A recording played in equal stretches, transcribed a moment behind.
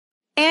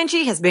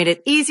Angie has made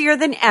it easier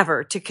than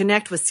ever to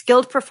connect with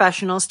skilled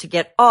professionals to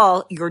get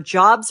all your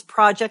jobs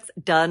projects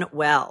done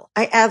well.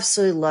 I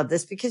absolutely love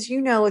this because,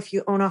 if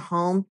you own a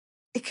home,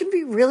 it can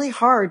be really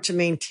hard to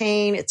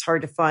maintain. It's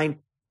hard to find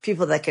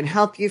people that can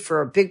help you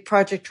for a big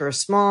project or a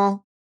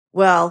small.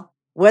 Well,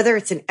 whether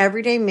it's in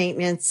everyday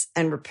maintenance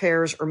and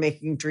repairs or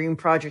making dream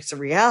projects a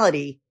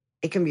reality,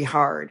 it can be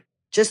hard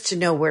just to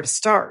know where to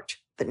start.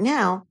 But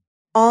now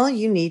all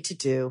you need to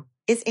do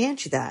is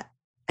Angie that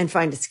and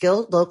find a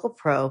skilled local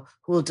pro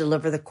who will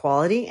deliver the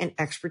quality and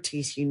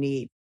expertise you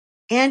need.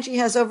 Angie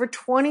has over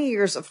 20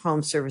 years of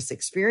home service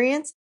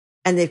experience,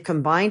 and they've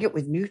combined it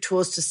with new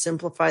tools to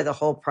simplify the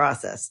whole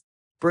process.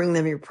 Bring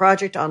them your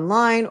project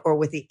online or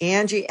with the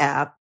Angie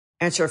app,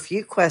 answer a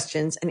few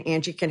questions, and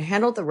Angie can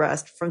handle the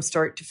rest from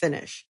start to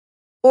finish.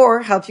 Or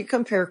help you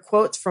compare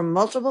quotes from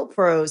multiple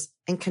pros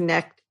and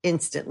connect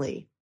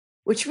instantly,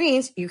 which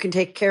means you can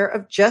take care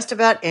of just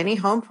about any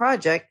home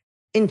project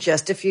in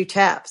just a few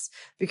taps.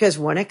 Because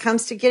when it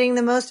comes to getting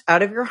the most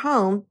out of your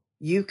home,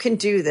 you can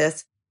do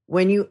this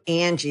when you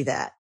Angie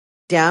that.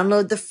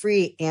 Download the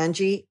free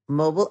Angie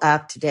mobile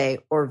app today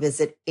or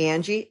visit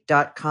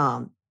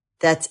Angie.com.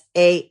 That's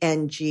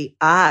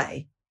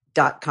ANGI.com.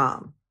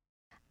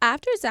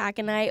 After Zach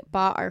and I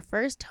bought our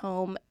first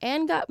home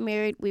and got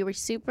married, we were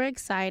super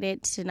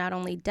excited to not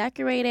only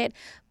decorate it,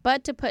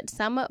 but to put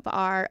some of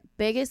our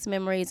biggest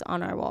memories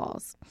on our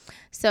walls.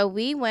 So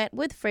we went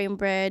with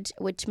FrameBridge,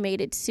 which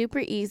made it super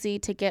easy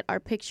to get our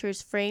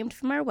pictures framed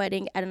from our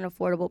wedding at an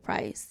affordable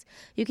price.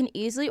 You can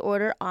easily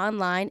order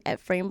online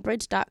at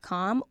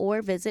framebridge.com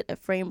or visit a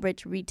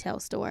FrameBridge retail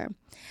store.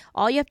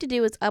 All you have to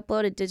do is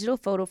upload a digital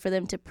photo for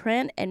them to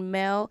print and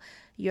mail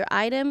your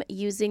item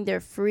using their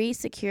free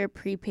secure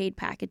prepaid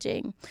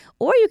packaging.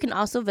 Or you can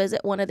also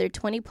visit one of their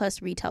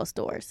 20+ retail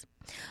stores.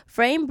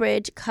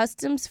 FrameBridge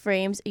customs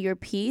frames your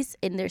piece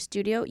in their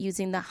studio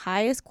using the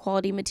highest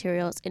quality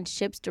materials and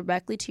ships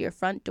directly to your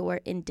front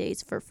door in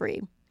days for free.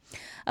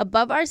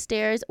 Above our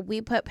stairs, we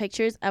put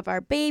pictures of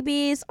our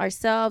babies,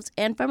 ourselves,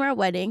 and from our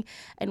wedding,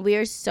 and we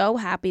are so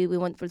happy we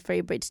went with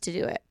FrameBridge to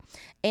do it.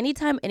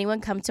 Anytime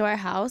anyone comes to our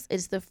house,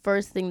 it's the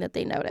first thing that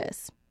they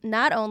notice.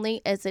 Not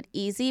only is it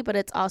easy, but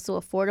it's also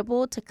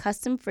affordable to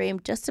custom frame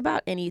just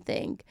about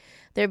anything.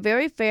 They're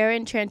very fair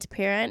and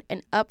transparent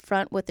and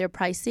upfront with their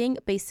pricing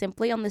based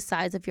simply on the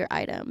size of your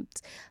items.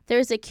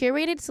 There's a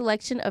curated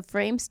selection of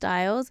frame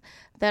styles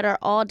that are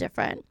all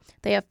different.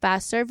 They have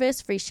fast service,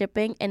 free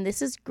shipping, and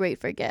this is great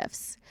for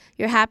gifts.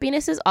 Your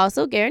happiness is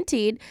also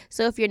guaranteed,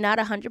 so if you're not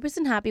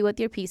 100% happy with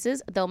your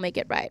pieces, they'll make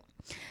it right.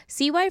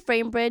 See why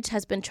FrameBridge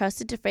has been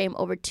trusted to frame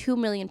over 2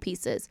 million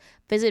pieces.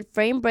 Visit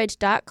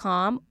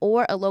framebridge.com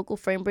or a local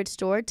FrameBridge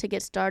store to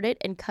get started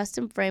and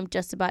custom frame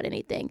just about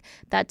anything.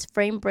 That's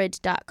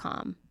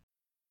framebridge.com.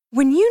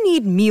 When you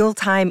need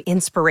mealtime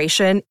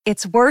inspiration,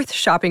 it's worth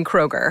shopping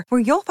Kroger, where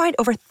you'll find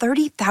over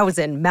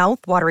 30,000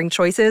 mouth-watering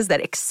choices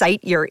that excite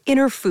your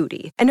inner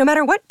foodie. And no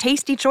matter what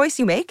tasty choice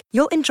you make,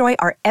 you'll enjoy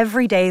our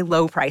everyday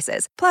low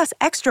prices, plus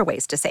extra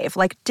ways to save,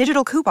 like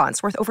digital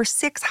coupons worth over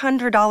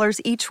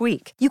 $600 each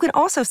week. You can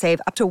also save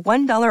up to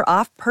 $1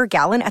 off per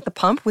gallon at the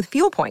pump with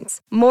fuel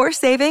points. More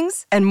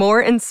savings and more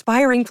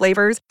inspiring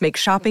flavors make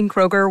shopping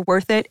Kroger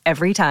worth it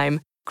every time.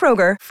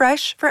 Kroger,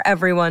 fresh for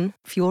everyone.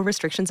 Fuel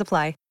restrictions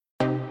apply.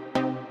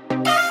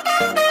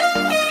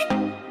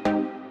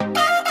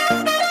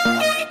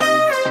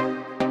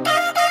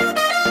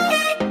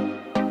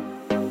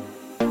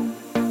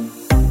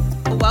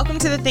 Welcome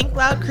to the Think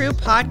Loud Crew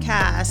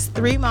podcast.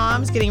 3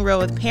 moms getting real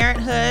with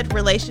parenthood,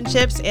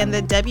 relationships, and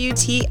the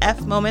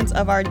WTF moments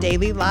of our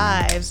daily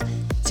lives.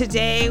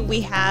 Today,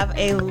 we have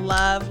a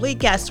lovely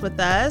guest with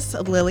us,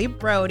 Lily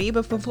Brody.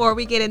 But before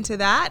we get into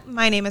that,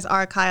 my name is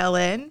R. Kyle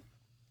Lynn.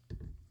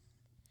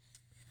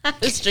 I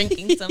was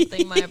drinking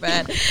something, my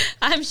bad.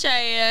 I'm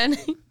Cheyenne.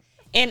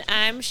 And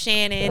I'm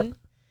Shannon.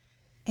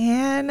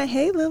 And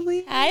hey,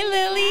 Lily. Hi,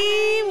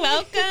 Lily.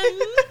 Welcome.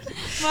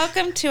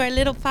 Welcome to our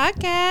little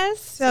podcast.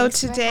 So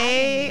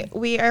today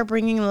we are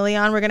bringing Lily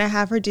on. We're going to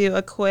have her do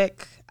a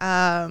quick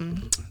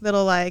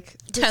little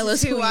tell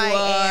us who I you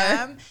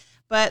are. am.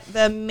 But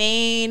the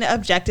main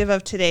objective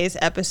of today's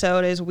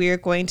episode is we're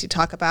going to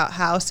talk about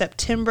how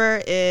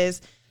September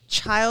is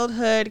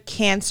Childhood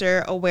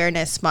Cancer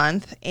Awareness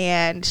Month.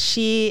 And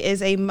she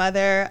is a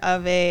mother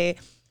of a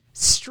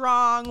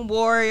strong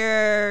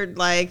warrior,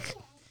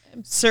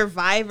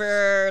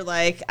 survivor.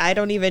 I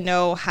don't even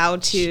know how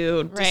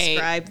to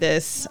describe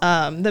this,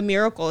 the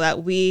miracle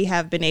that we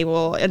have been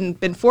able and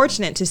been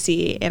fortunate to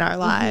see in our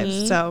lives.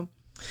 Mm-hmm. So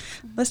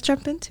let's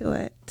jump into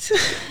it.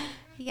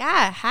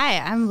 Yeah. Hi,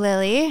 I'm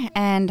Lily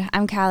and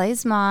I'm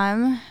Callie's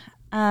mom.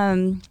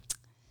 I'm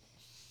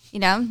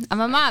a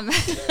mom.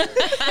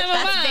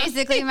 That's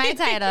basically my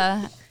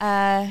title.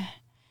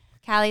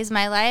 Callie's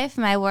my life,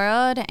 my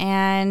world.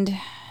 And,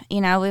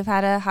 we've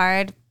had a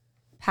hard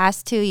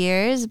past 2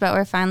 years, but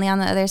we're finally on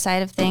the other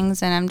side of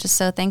things, and I'm just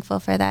so thankful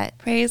for that.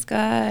 Praise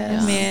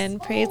God, man.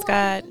 Praise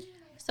God.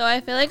 So I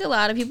feel like a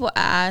lot of people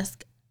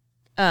ask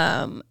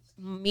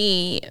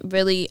me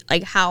really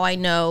like how I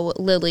know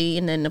Lily,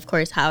 and then of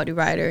course how do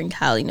Ryder and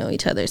Callie know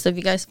each other. So if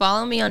you guys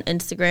follow me on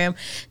Instagram,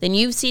 then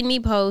you've seen me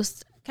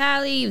post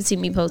Callie, you've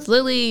seen me post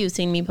Lily, you've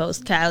seen me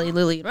post Callie,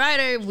 Lily, and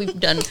Ryder. We've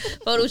done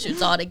photo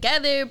shoots all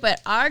together, but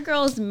our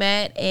girls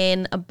met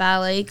in a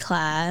ballet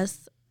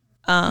class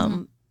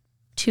 2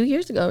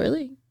 years ago,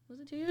 really? Was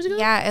it 2 years ago?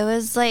 Yeah, it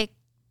was like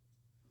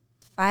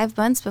 5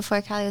 months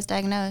before Callie was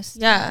diagnosed.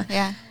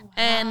 Yeah.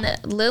 And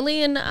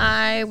Lily and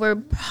I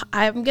were,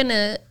 I'm going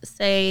to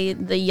say,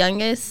 the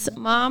youngest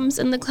moms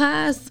in the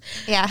class.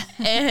 Yeah.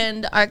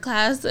 And our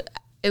class,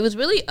 it was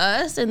really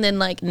us and then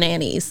like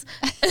nannies.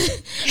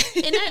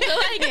 And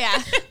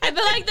I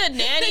feel like the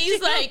nannies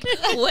like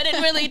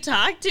wouldn't really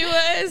talk to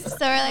us. So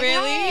we're like,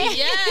 really? hey.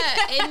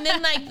 Yeah. And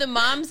then like the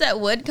moms that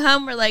would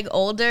come were like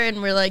older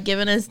and were like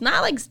giving us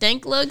not like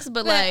stank looks,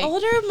 but like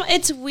older.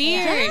 It's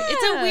weird. Yeah.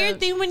 It's a weird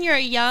thing when you're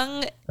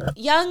young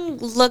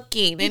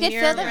looking. You and can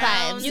you're feel the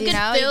around. vibes, You you can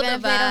know, feel even the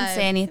if they don't vibe.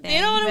 say anything. They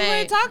don't want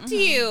Right. to talk to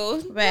you.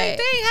 Right. Like,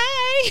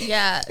 hey,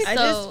 yeah. I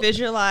So just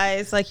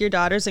visualize like your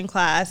daughters in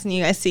class and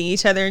you guys see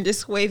each other and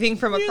just waving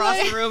from across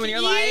the room and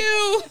you're like,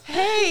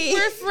 hey,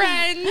 we're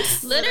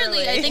friends.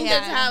 literally, I think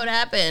that's how it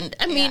happened.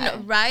 I mean,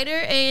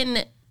 Ryder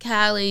and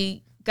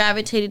Callie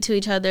gravitated to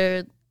each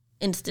other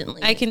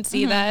instantly. I can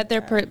see that.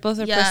 Both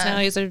their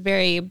personalities are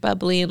very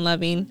bubbly and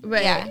loving.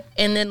 Right. Yeah.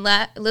 And then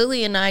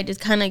Lily and I just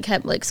kind of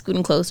kept like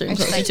scooting closer and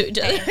closer to each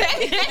other.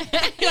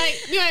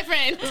 Like, be my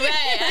friend.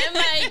 Right. I'm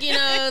like, you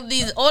know,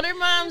 these older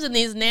moms and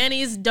these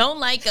nannies don't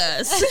like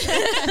us.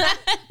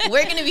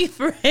 We're going to be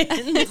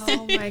friends.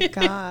 oh my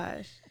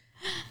gosh.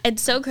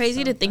 It's so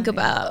crazy to think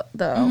about,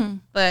 though.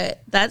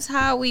 But that's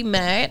how we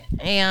met.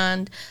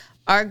 And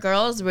our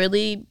girls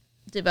really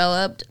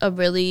developed a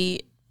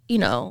really, you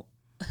know,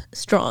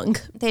 strong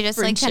They just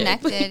friendship.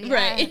 like connected. Yeah.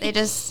 Right. They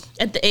just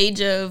at the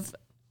age of,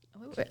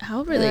 how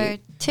old were were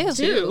they?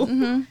 two.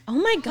 Oh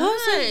my gosh.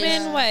 Oh, so it's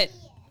been what?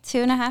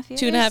 2.5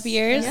 years. 2.5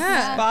 years?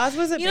 Yeah. Boz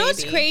was a baby. You know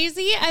what's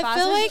crazy? I Boz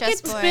feel was like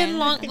just it's born. been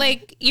long.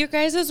 Like your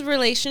guys'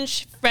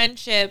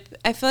 friendship.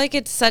 I feel like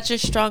it's such a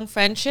strong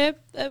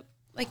friendship that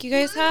like you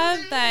guys have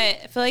that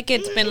I feel like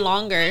it's been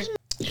longer.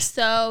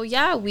 So,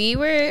 yeah, we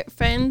were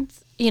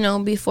friends, you know,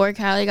 before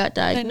Callie got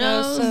I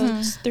know, diagnosed. so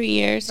it's 3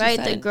 years. you Right,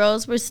 said. the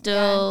girls were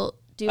still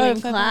doing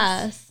 5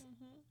 class.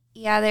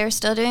 Yeah, they were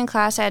still doing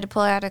class. I had to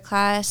pull her out of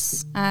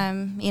class,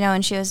 you know,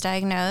 when she was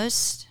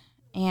diagnosed.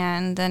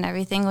 And then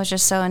everything was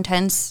just so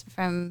intense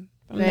from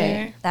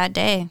there. that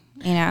day,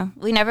 you know.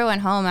 We never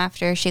went home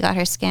after she got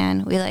her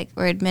scan. We, like,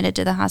 were admitted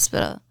to the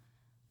hospital,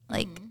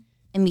 like,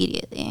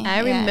 immediately.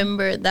 I Yeah.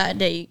 remember that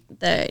day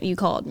that you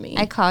called me.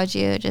 I called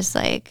you just,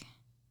 like,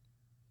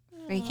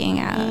 freaking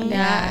out.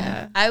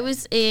 Yeah. I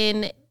was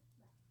in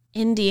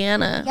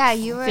Indiana. Yeah,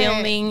 you were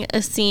filming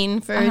a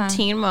scene for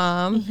Teen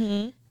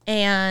Mom.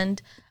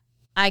 And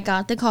I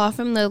got the call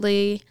from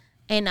Lily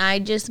and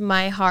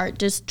my heart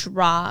just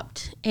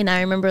dropped. And I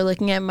remember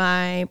looking at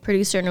my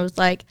producer and it was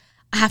like,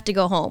 I have to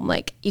go home.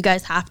 Like, you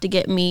guys have to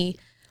get me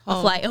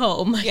a flight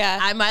home. Yeah.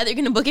 I'm either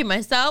going to book it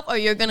myself or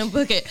you're going to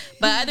book it.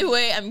 But either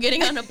way, I'm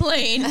getting on a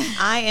plane.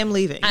 I am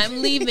leaving.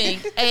 I'm leaving.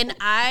 And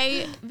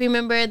I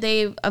remember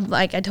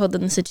I told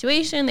them the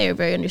situation. They were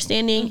very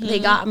understanding. They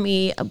got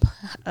me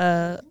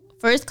a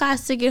first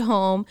class ticket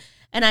home.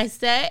 And I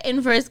sat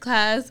in first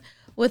class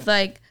with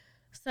like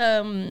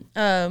some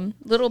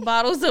little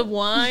bottles of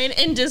wine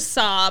and just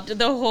sobbed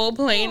the whole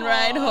plane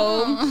ride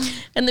home.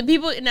 And the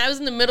people, and I was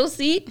in the middle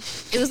seat.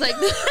 It was like,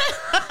 what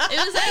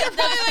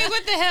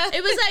the hell?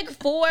 it was like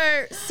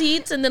 4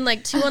 seats and then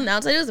like 2 on the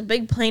outside. It was a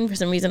big plane for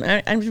some reason.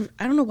 I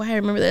don't know why I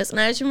remember this.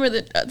 And I just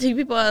remember the 2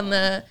 people on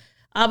the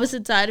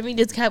opposite side of me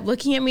just kept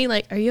looking at me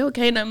like, are you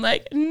okay? And I'm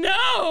like,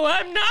 no,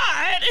 I'm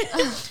not.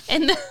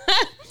 And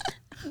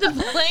the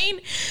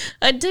plane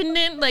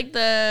attendant, like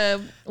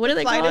the, what are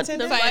they Flight called?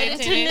 attendant? The flight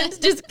attendants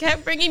just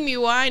kept bringing me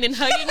wine and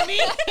hugging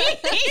me.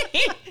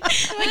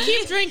 Like,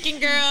 keep drinking,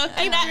 girl.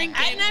 Keep drinking.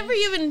 I never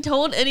even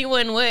told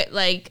anyone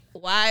why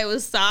I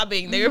was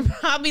sobbing. They were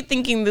probably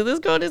thinking, did this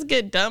girl just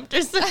get dumped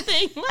or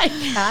something? Like,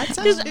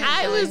 because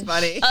I was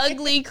funny.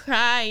 ugly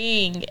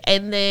crying.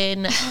 And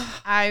then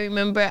I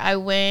remember I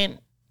went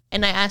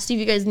and I asked you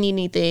if you guys need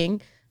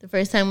anything the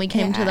first time we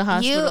came to the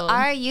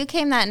hospital. You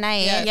came that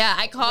night. Yeah,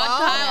 I called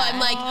Kyle. I'm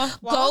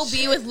like, go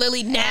be with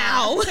Lily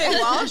now.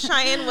 While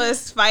Cheyenne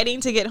was fighting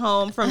to get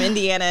home from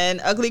Indiana and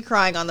ugly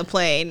crying on the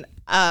plane,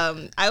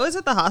 I was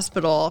at the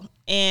hospital.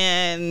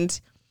 And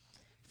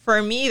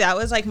for me, that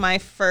was like my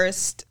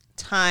first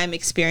time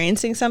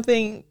experiencing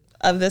something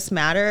of this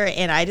matter.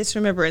 And I just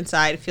remember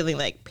inside feeling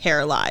like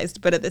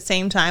paralyzed. But at the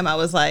same time, I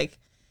was like,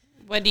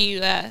 What do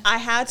you? I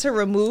had to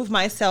remove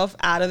myself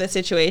out of the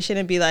situation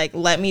and be like,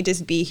 let me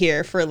just be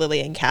here for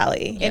Lily and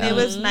Callie. And it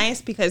was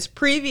nice because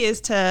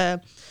previous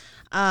to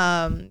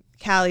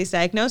Callie's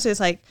diagnosis,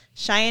 like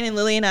Cheyenne and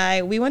Lily and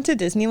I, we went to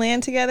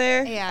Disneyland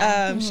together.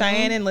 Yeah.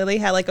 Cheyenne and Lily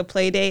had like a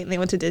play date and they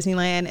went to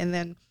Disneyland. And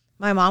then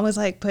my mom was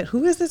like, but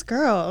who is this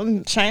girl?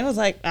 And Cheyenne was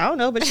like, I don't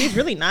know, but she's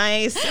really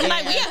nice.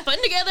 Like, we had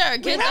fun together. Our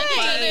kids like each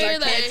other. Our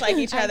kids like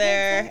each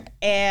other.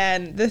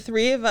 And the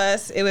 3 of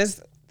us,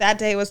 that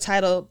day was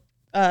titled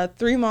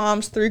 3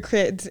 moms, 3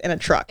 kids, and a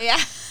truck. Yeah.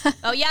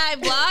 Oh yeah, I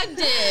vlogged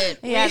it.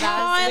 Yeah,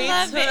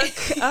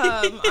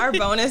 We took our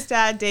bonus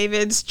dad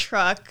David's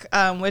truck,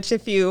 which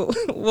if you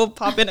will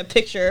pop in a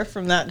picture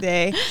from that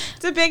day,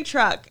 it's a big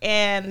truck,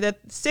 and the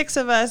 6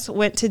 of us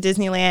went to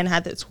Disneyland,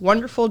 had this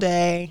wonderful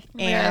day,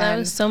 and Yeah, that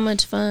was so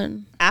much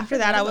fun. after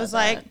that I was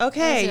like,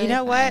 okay, really you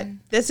know what?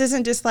 fun. This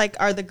isn't just like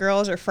are the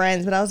girls or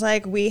friends, but I was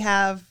like, we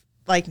have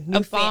like new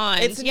A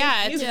bond. It's a new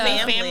It's a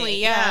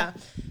family. Yeah.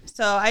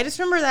 So I just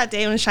remember that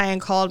day when Cheyenne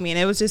called me, and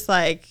it was just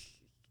like,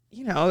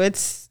 you know,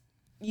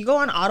 you go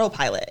on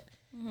autopilot,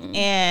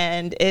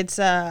 and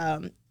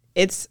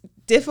it's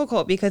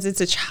difficult because it's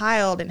a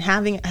child, and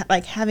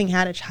having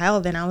had a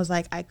child, then I was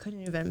like, I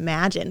couldn't even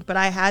imagine, but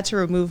I had to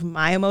remove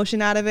my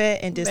emotion out of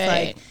it and just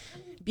like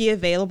be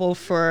available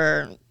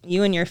for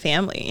you and your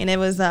family. And it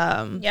was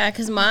Yeah,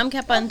 because Mom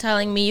kept on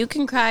telling me you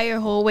can cry your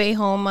whole way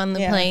home on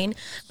the plane,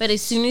 but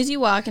as soon as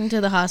you walk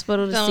into the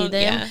hospital to see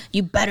them,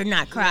 you better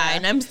not cry.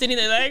 And I'm sitting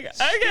there like,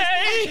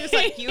 okay. just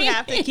like, you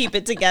have to keep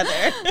it together.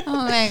 Oh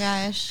my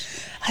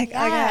gosh. Like,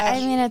 Yeah, I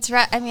mean, it's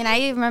rough. I mean,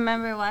 I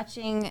remember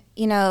watching,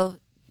 you know,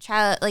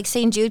 child like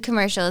St. Jude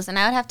commercials, and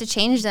I would have to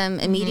change them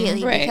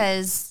immediately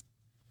because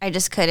I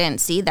just couldn't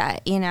see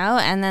that, you know?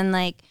 And then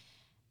like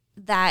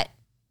that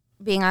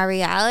being our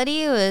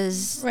reality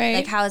was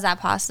like, how is that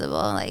possible?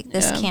 Like,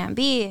 this can't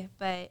be.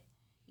 But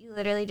you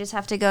literally just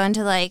have to go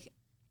into like,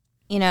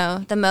 you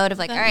know, the mode of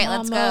like, all right,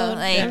 let's go.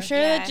 Like, I'm sure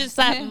that just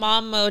that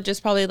mom mode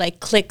just probably like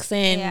clicks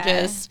in.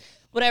 Just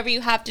whatever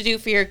you have to do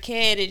for your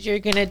kid is you're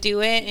gonna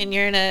do it, and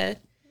you're gonna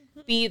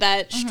be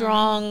that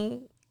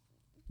strong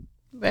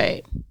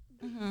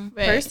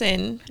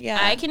person. Yeah,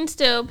 I can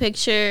still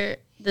picture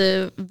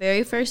the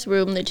very first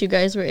room that you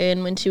guys were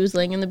in when she was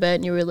laying in the bed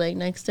and you were laying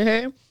next to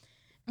her.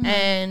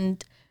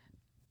 And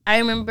I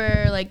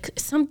remember like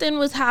something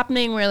was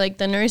happening where like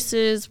the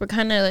nurses were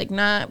kind of like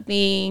not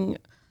being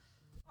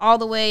all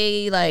the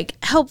way like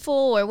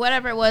helpful or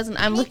whatever it was, and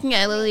I'm looking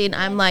at Lily and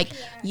I'm like,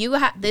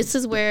 this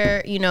is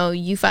where, you know,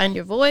 you find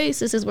your voice.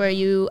 This is where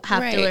you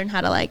have to learn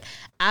how to like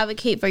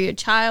advocate for your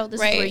child.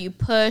 This is where you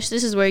push.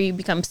 This is where you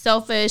become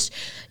selfish.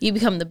 You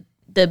become the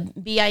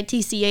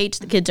BITCH.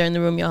 The kids are in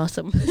the room, y'all,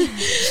 so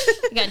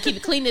you gotta keep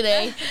it clean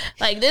today.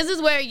 Like, this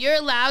is where you're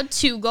allowed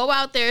to go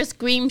out there,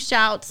 scream,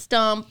 shout,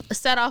 stomp,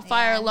 set off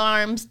fire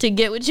alarms to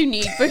get what you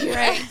need for your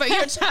for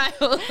your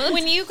child.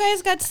 When you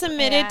guys got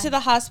submitted to the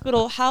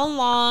hospital, how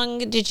long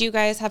did you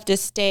guys have to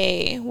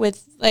stay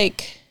with,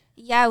 like?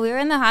 Yeah, we were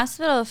in the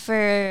hospital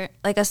for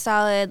like a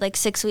solid like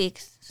 6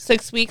 weeks.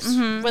 6 weeks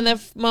from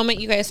the moment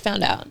you guys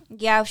found out.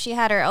 Yeah, she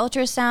had her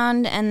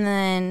ultrasound, and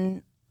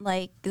then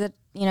like they're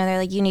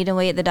like, you need to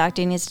wait. The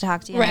doctor needs to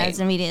talk to you. And I was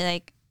immediately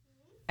like,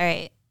 all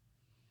right,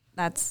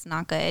 that's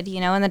not good,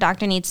 you know. And the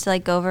doctor needs to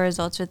like go over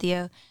results with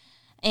you.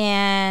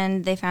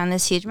 And they found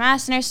this huge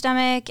mass in her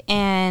stomach,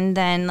 and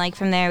then like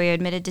from there we were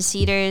admitted to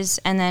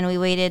Cedars, and then we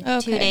waited 2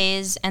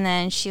 days, and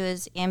then she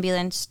was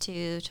ambulanced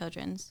to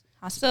Children's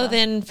Hospital. So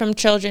then from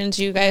Children's,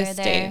 you guys we were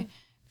there stayed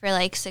for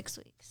like 6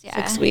 weeks.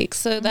 Yeah, 6 weeks.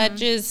 So that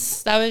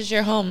was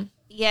your home.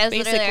 Yeah, it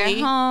was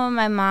literally our home.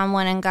 My mom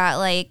went and got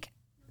like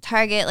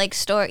Target like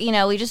store, you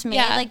know, we just made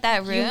like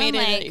that room. You made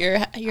like,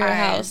 it at your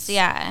house.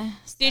 Yeah.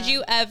 Did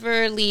you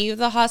ever leave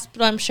the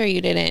hospital? I'm sure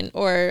you didn't.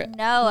 Or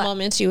no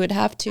moments you would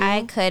have to.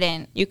 I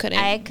couldn't. You couldn't.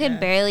 I could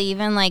barely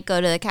even like go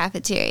to the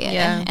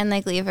cafeteria and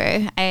like leave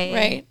her.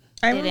 I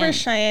remember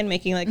Cheyenne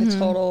making like a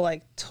total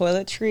like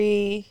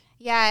toiletry.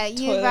 Yeah,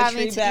 you brought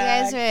me to.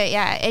 Bag. You guys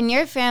were in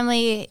your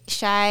family,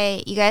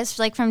 Shy. You guys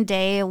like from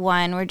day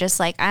one were just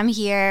like, I'm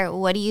here.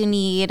 What do you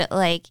need?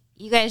 Like,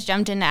 you guys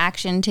jumped into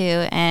action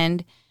too,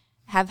 and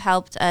have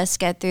helped us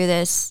get through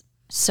this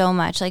so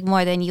much, like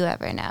more than you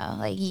ever know.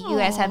 Like, you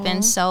guys have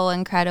been so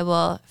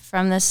incredible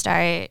from the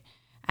start.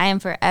 I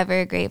am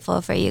forever grateful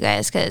for you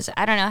guys, because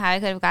I don't know how I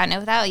could have gotten it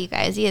without you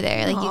guys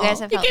either. Like, you guys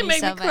have helped me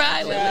so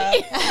much.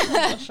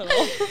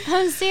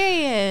 I'm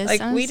serious.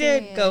 Like, we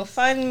did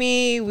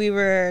GoFundMe. We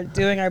were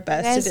doing our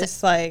best to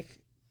just like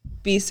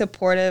be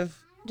supportive.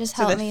 Just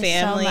to help the me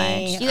family. so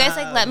much. You guys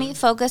like let me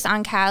focus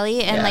on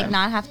Callie and like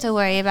not have to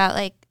worry about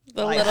like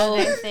the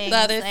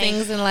other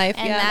things in life.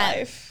 And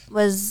that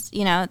was,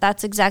 you know,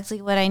 that's exactly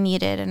what I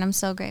needed, and I'm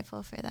so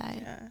grateful for that.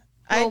 Yeah.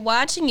 Well,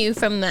 watching you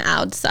from the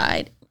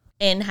outside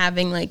and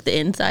having like the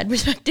inside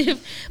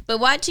perspective, but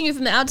watching you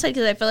from the outside,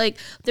 because I feel like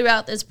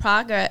throughout this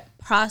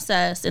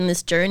process and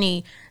this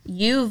journey,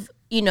 you've,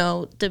 you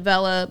know,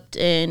 developed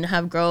and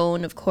have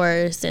grown, of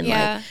course, and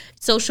like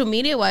social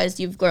media wise,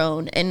 you've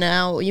grown, and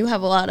now you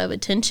have a lot of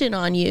attention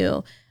on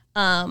you.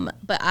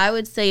 But I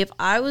would say if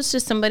I was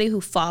just somebody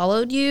who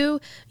followed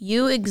you,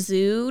 you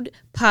exude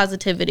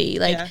positivity.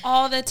 Like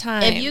all the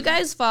time. If you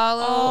guys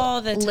follow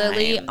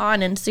Lily on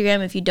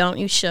Instagram, if you don't,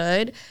 you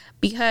should,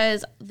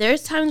 because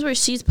there's times where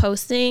she's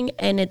posting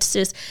and it's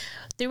just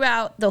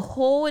throughout the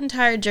whole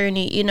entire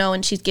journey, you know,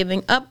 and she's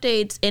giving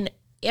updates, and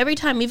every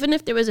time, even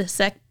if there was a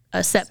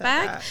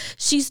setback,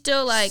 she's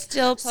still like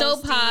so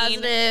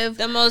positive,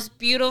 the most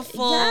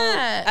beautiful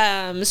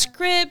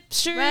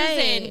scriptures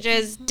and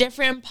just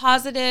different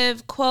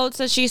positive quotes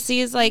that she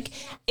sees. Like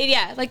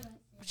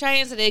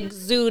shining, it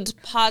exudes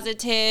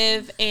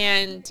positive,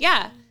 and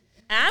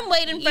I'm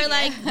waiting for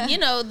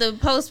the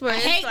post where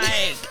it's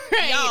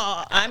like,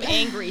 y'all, I'm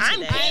angry today.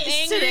 I'm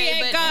angry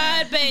today, at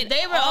God, but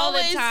they were all the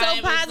always time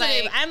so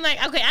positive. I'm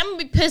like, okay, I'm gonna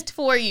be pissed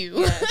for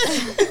you.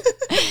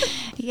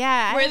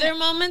 Yeah. Were there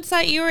moments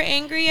that you were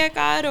angry at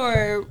God,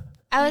 or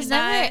I was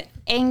never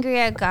angry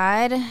at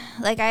God.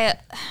 Like I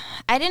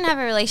didn't have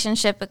a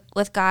relationship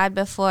with God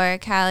before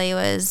Callie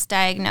was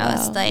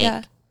diagnosed.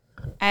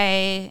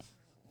 I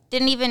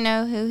didn't even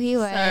know who he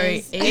was.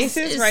 Sorry, Ace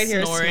is right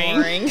here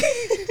snoring.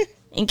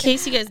 In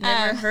case you guys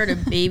never heard a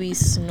baby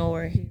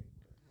snore,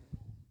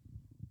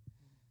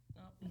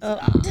 You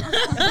got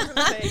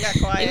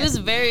quiet. it was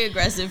very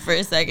aggressive for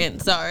a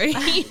second. Sorry.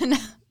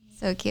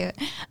 So cute.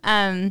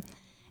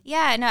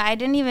 Yeah, no, I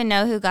didn't even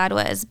know who God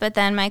was. But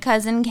then my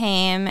cousin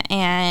came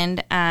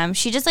and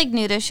she just like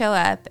knew to show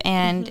up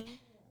and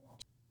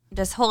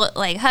just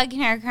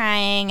hugging her,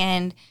 crying.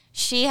 And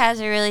she has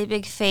a really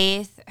big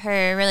faith.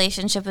 Her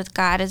relationship with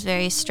God is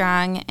very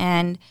strong.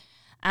 And,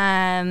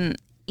 and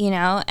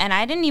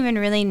I didn't even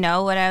really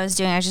know what I was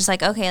doing. I was just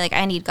like, okay, like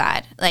I need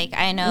God. Like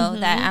I know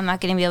that I'm not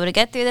going to be able to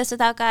get through this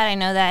without God. I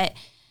know that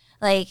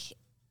like,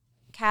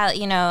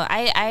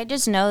 I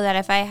just know that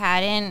if I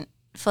hadn't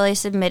fully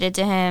submitted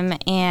to him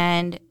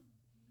and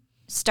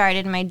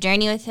started my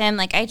journey with him,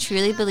 like I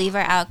truly believe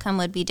our outcome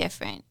would be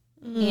different.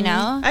 You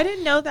know, I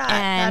didn't know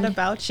that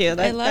about you.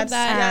 Like, I love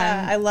that.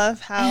 Yeah, I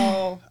love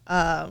how.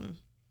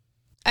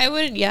 I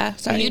would. Yeah,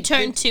 sorry. You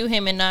turned to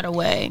him and not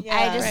away. Yeah,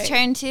 I just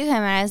turned to him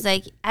and I was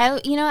like,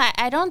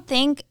 I don't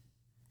think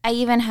I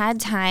even had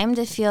time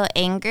to feel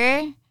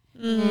anger.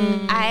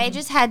 I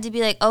just had to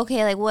be like,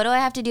 okay, like what do I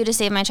have to do to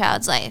save my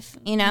child's life?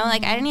 You know,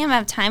 like I didn't even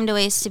have time to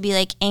waste to be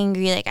like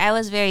angry. Like I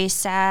was very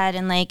sad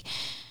and like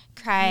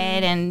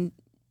cried and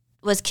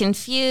was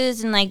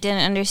confused and like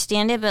didn't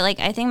understand it. But like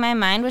I think my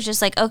mind was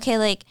just like, okay,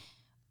 like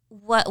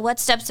what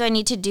steps do I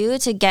need to do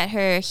to get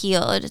her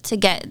healed, to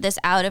get this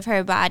out of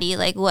her body?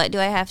 Like what do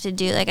I have to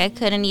do? Like I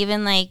couldn't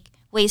even like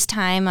waste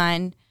time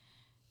on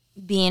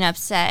being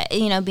upset,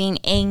 being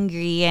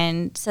angry.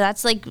 And so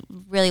that's like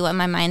really what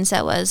my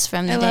mindset was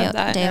from the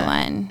day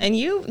one. And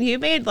you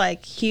made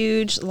like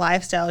huge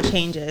lifestyle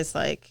changes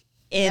like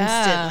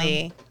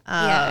instantly.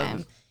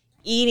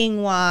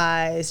 Eating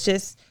wise,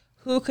 just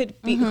who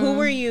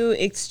were you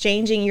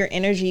exchanging your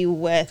energy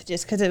with,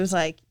 just because it was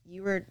like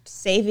you were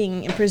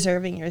saving and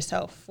preserving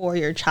yourself for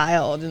your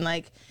child. And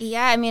like,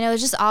 I mean, it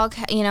was just all,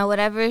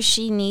 whatever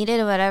she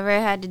needed, whatever I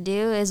had to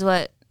do is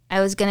what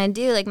I was going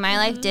to do. Like my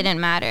life didn't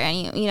matter.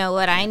 And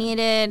what I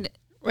needed,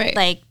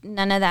 like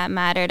none of that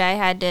mattered. I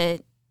had to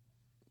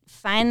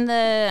find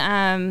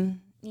the,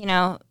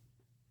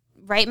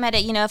 right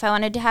if I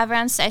wanted to have her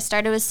on, I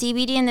started with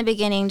CBD in the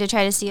beginning to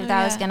try to see if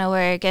that was going to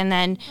work. And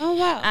then,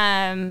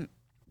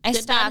 I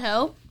Did stopped. that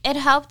help? It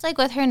helped like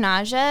with her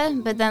nausea,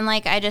 but then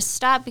like I just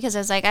stopped because I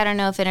was like, I don't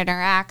know if it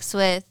interacts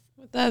with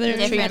other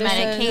different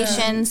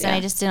medications, and I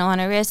just didn't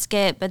want to risk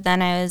it. But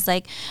then I was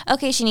like,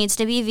 okay, she needs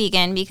to be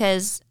vegan,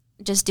 because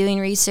just doing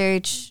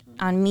research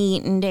on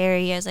meat and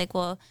dairy, I was like,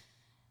 well,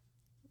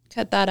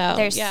 cut that out.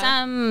 There's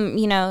some,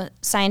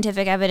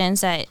 scientific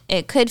evidence that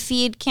it could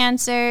feed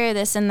cancer,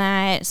 this and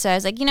that. So I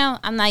was like,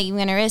 I'm not even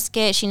going to risk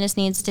it. She just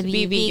needs to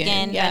be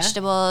vegan,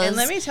 vegetables. And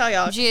let me tell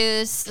y'all,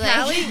 juice.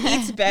 Callie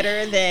eats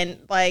better than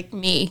like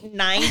me.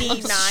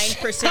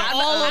 99%.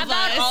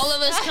 All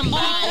of us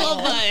combined. All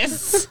of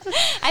us.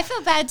 I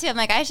feel bad too. I'm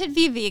like, I should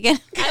be vegan.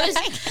 I was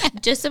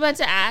just about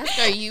to ask,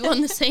 are you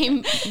on the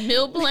same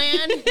meal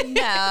plan?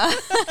 No.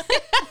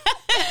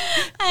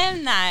 I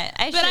am not.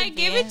 I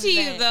give it to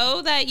you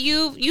though that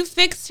you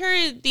fixed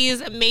her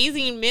these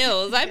amazing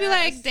meals. I'd be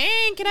like,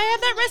 dang, can I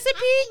have that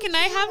recipe? Can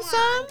I have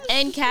some?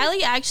 And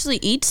Callie actually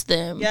eats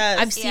them. Yes.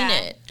 I've seen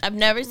it. I've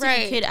never seen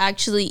a kid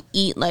actually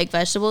eat like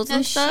vegetables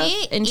and stuff.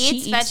 She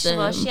eats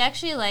vegetables. She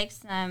actually likes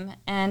them.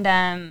 And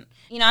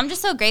I'm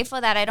just so grateful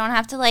that I don't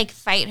have to like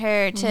fight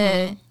her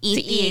to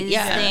eat these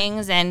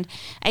things. And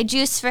I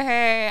juice for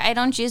her. I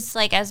don't juice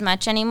like as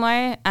much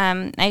anymore.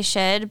 I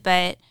should,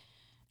 but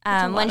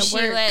when she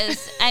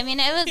was,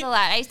 it was a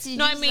lot. I used to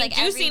like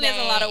juicing is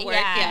a lot of work.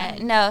 Yeah.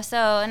 No,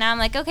 so now I'm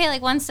like, okay,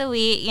 like once a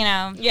week,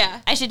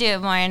 I should do it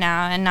more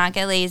now and not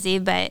get lazy.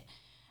 But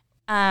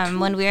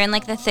when we were in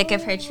like the thick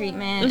of her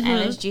treatment,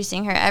 I was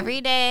juicing her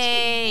every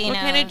day. What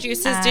kind of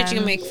juices did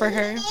you make for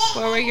her?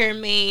 What were your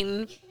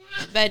main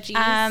veggies?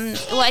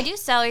 Well, I do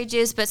celery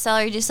juice, but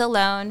celery juice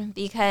alone,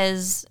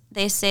 because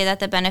they say that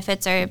the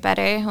benefits are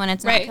better when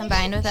it's not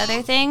combined with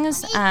other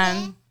things.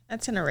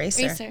 That's an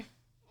eraser.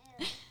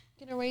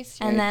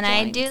 And then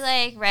I do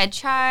like red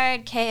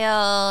chard,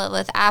 kale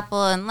with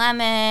apple and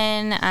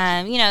lemon.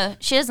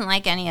 She doesn't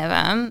like any of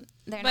them.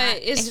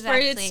 It's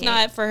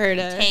not for her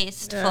to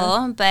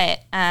tasteful, but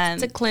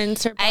to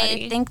cleanse her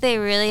body. I think they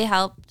really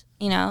helped,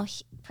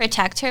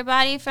 protect her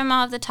body from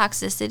all of the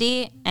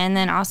toxicity, and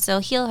then also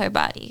heal her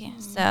body.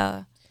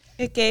 So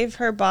it gave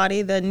her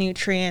body the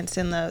nutrients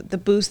and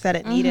the boost that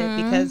it needed,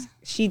 because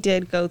she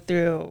did go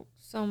through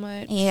so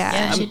much.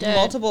 Yeah. she did.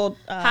 Multiple.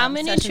 How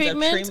many sessions of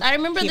treatments? I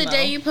remember the chemo.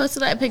 day you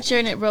posted that picture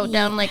and it wrote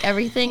down like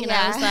everything, and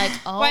I was like,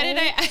 oh. Why did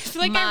I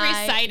feel like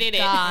I recited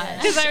gosh. it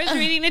because I was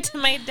reading it to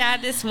my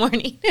dad this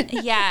morning.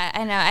 Yeah,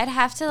 I know. I'd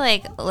have to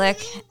like look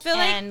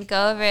and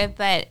go over it,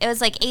 but it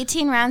was like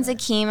 18 rounds of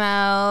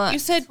chemo. You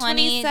said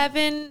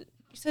 27.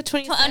 You said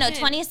 27. Oh no,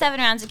 27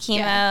 rounds of chemo.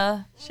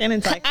 Yeah.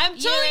 Shannon's like, I'm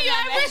telling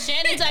you,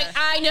 Shannon's like,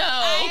 I know.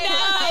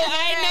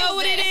 I know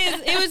what it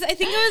is. I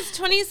think it was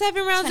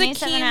 27 rounds,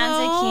 27 of, chemo,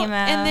 rounds of chemo.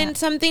 and then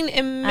something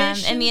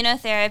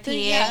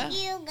Immunotherapy. Yeah.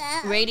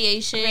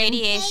 Radiation.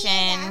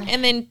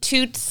 And then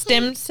 2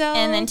 stem cells.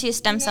 And then 2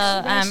 stem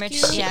cell.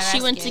 She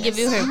went to give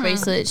you her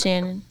bracelet,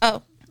 Shannon.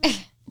 Oh,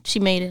 She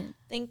made it.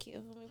 thank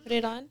you. Let me put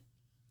it on.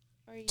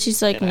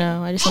 She's like,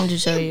 no, I just wanted to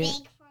show you.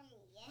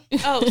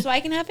 Oh, so I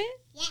can have it?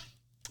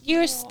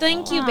 Yeah.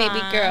 Thank you,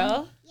 baby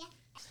girl.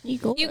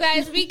 You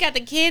guys, we got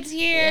the kids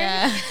here.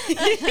 Yeah.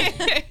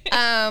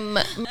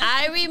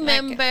 I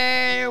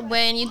remember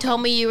when you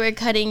told me you were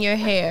cutting your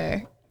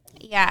hair.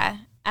 Yeah.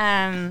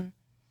 I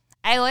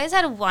always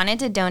had wanted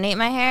to donate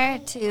my hair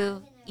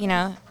to,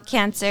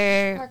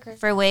 cancer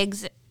for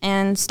wigs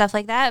and stuff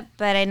like that,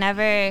 but I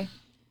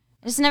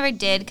just never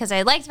did because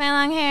I liked my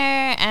long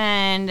hair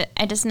and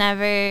I just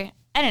never,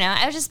 I don't know,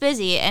 I was just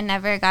busy and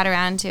never got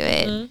around to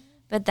it. Mm-hmm.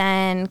 But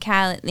then,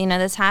 Callie,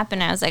 this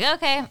happened. I was like,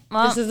 okay,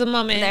 well, this is the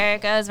moment. There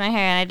goes my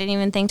hair, and I didn't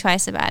even think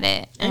twice about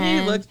it. And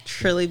you look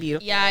truly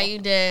beautiful. Yeah, you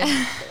did.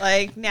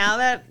 Like, now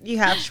that you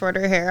have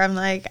shorter hair, I'm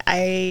like,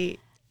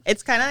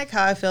 it's kind of like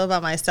how I feel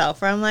about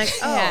myself, where I'm like,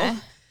 oh, yeah.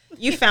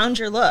 You found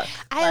your look.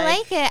 I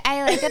like it.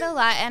 I like it a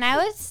lot, and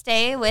I would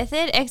stay with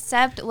it,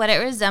 except what it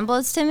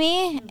resembles to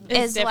me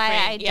is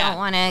why I don't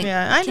want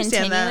to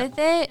continue with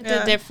it. It's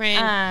a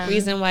different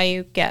reason why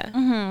you get.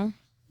 Mm-hmm.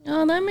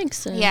 Oh, that makes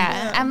sense.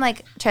 Yeah. I'm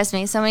like, trust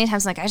me, so many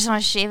times, like, I just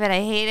want to shave it. I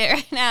hate it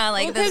right now.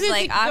 Like, this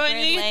like awkward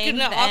length.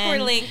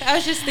 Awkward length. I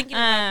was just thinking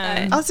about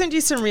that. I'll send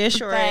you some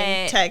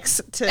reassuring texts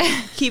to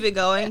keep it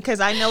going, because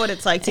I know what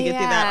it's like to get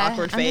through that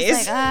awkward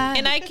phase.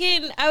 And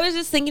I was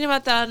just thinking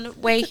about that on the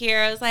way here.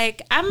 I was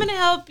like, I'm going to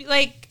help,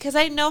 because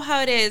I know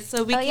how it is.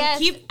 So we can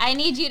keep. I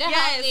need you to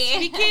help me.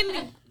 We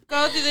can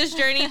go through this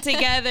journey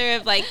together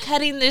of,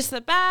 cutting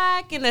the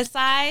back and the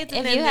sides.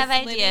 If you have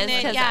ideas,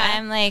 because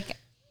I'm like,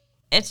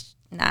 it's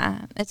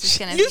just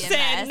gonna be a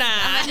mess. Nah.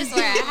 I'm gonna just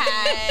wear a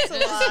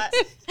hat,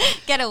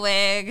 get a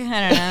wig.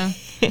 I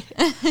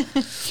don't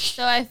know.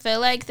 So I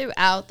feel like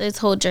throughout this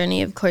whole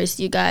journey, of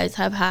course, you guys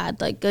have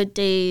had good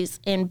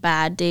days and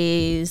bad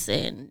days,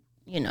 and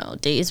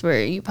days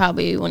where you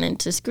probably wanted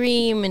to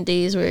scream, and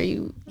days where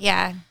you,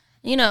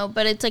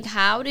 but it's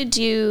how did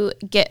you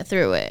get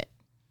through it?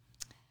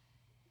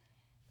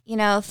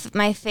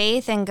 My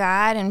faith in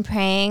God and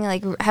praying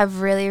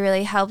have really,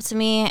 really helped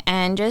me,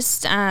 and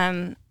just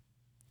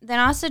then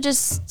also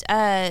just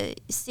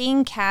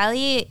seeing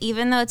Callie,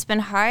 even though it's been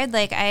hard,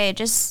 I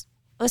just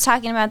was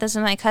talking about this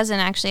with my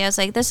cousin, actually. I was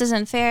like, this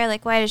isn't fair.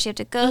 Why does she have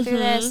to go through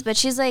this? But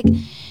she's like,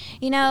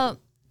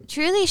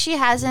 truly she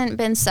hasn't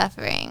been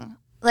suffering.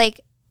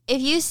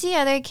 If you see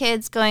other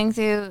kids going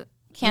through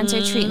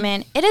cancer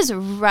treatment, it is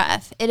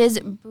rough. It is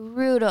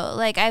brutal.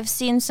 I've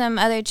seen some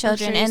other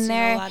children in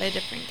there. A lot of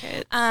different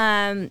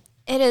kids.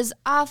 It is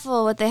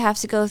awful what they have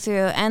to go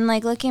through. And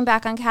looking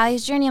back on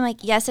Callie's journey, I'm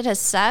like, yes, it has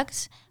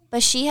sucked.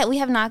 But we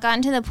have not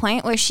gotten to the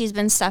point where she's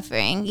been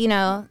suffering,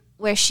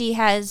 where she's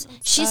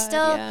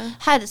still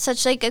had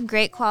such a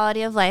great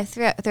quality of life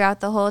throughout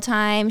the whole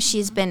time.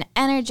 She's been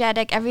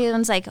energetic.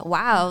 Everyone's like,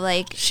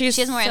 wow, she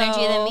has more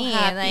energy than me.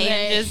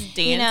 Just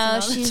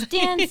dancing. She's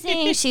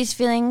dancing. She's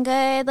feeling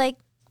good.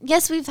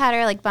 Yes, we've had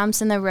our bumps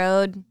in the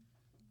road,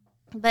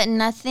 but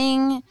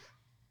nothing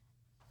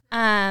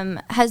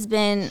has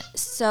been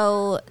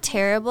so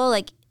terrible.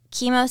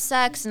 Chemo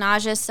sucks,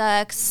 nausea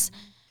sucks.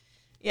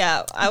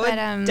 Yeah, I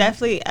would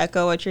definitely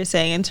echo what you're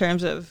saying in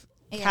terms of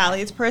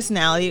Callie's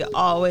personality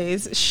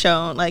always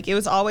shown, it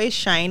was always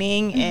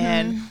shining.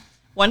 And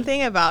one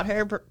thing about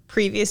her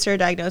previous to her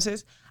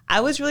diagnosis, I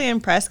was really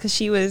impressed because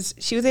she was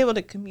able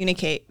to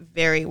communicate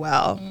very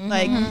well.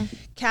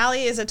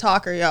 Callie is a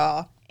talker,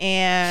 y'all.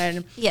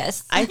 And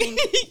yes, I think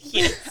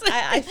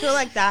I feel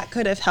like that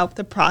could have helped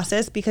the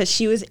process, because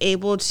she was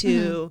able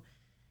to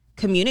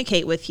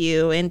communicate with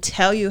you and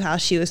tell you how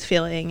she was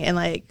feeling, and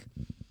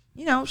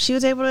she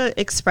was able to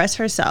express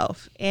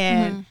herself.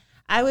 And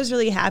I was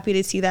really happy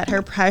to see that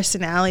her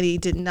personality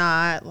did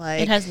not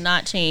it has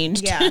not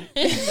changed. Yeah.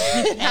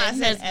 It has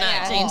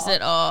not changed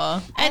at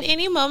all. At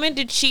any moment,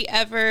 did she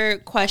ever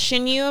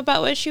question you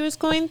about what she was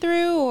going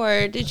through,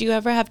 or did you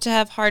ever have to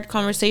have hard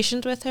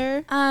conversations with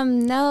her?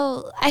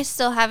 No, I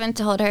still haven't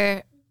told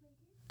her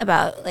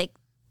about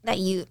that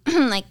you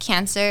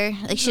cancer.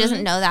 She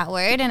doesn't know that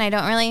word, and I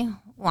don't really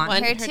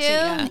want her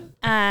to.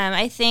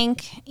 I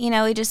think,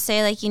 we just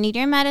say you need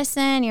your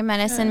medicine. Your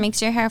medicine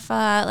makes your hair fall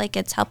out.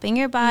 It's helping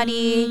your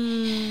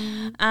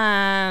body.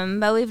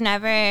 But we've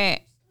never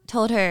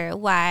told her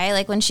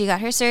why. When she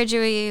got her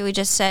surgery, we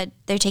just said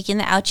they're taking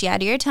the ouchie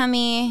out of your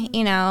tummy,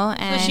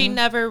 and so she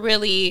never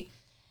really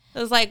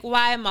was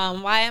why,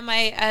 Mom? Why am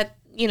I at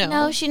you know?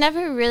 No, she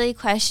never really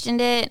questioned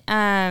it.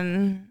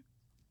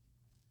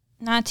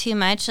 Not too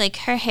much. Like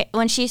her hair,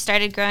 when she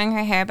started growing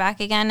her hair back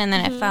again and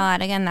then it fell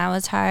out again, that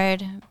was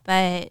hard.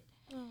 But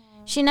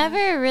she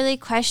never really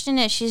questioned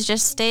it. She's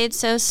just stayed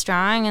so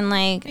strong and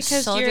like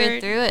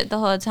soldiered through it the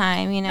whole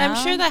time, you know? I'm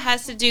sure that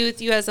has to do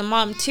with you as a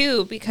mom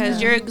too,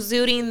 because you're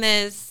exuding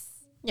this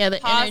the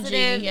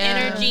positive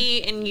energy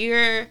in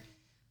your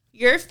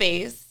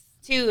face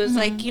too. It's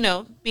like, you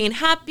know, being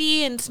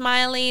happy and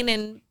smiling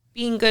and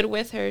being good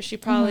with her. She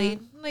probably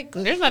like,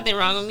 there's nothing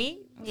wrong with me.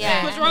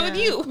 Yeah. What's wrong with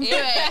you? Why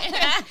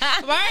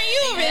are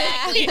you over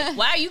there?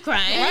 Why are you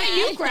crying? Why are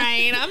you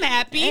crying? I'm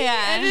happy.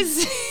 Yeah.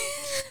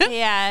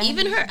 Yeah.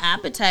 Even her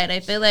appetite, I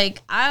feel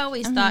like I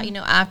always thought, you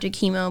know, after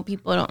chemo,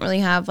 people don't really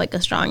have like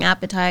a strong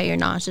appetite or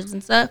nauseous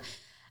and stuff.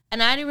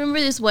 And I remember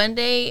this one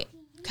day,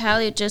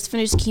 Callie had just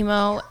finished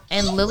chemo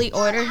and Lily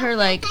ordered her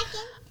like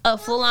a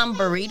full-on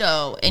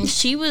burrito and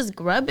she was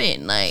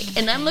grubbing like,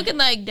 and I'm looking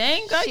like,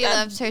 dang girl, She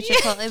loves her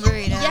Chipotle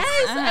burrito.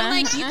 Yes, I'm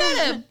like, you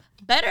got a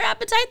better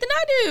appetite than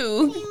I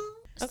do.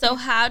 So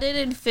how did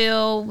it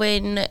feel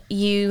when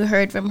you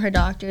heard from her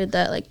doctor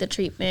that like the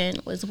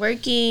treatment was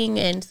working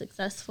and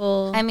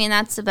successful? I mean,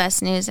 that's the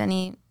best news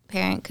any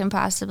parent can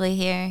possibly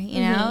hear,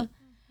 you know?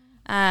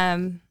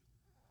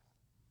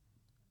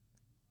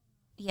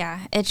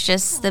 Yeah, it's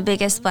just the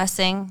biggest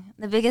blessing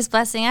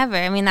ever.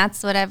 I mean,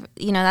 that's whatever,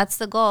 you know, that's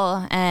the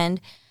goal.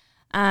 And,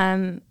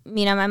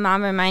 you know, my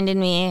mom reminded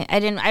me, I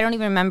don't even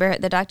remember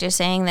the doctor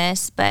saying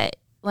this, but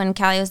when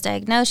Callie was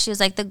diagnosed, she was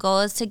like, the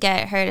goal is to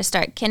get her to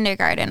start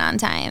kindergarten on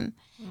time.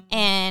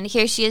 And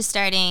here she is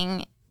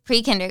starting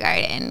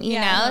pre-kindergarten, you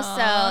know?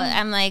 So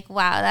I'm like,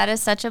 wow, that is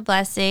such a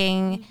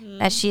blessing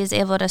that she is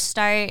able to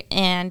start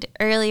and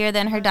earlier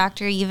than her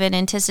doctor even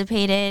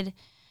anticipated.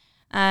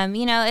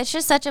 You know, it's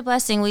just such a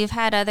blessing. We've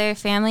had other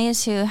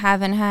families who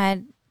haven't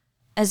had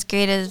as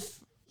great as,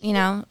 you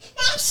know,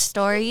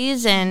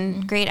 stories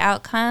and great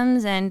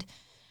outcomes. And,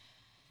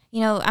 you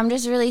know, I'm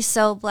just really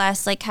so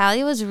blessed. Like,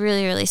 Callie was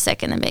really, really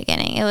sick in the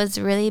beginning. It was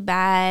really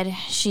bad.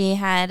 She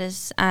had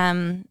this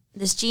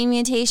gene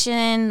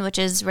mutation, which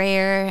is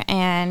rare.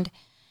 And,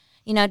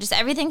 you know, just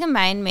everything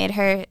combined made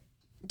her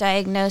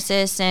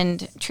diagnosis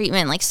and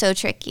treatment, like, so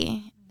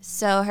tricky.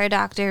 So her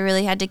doctor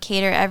really had to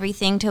cater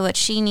everything to what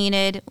she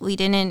needed. We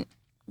didn't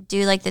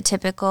do, like, the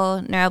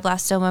typical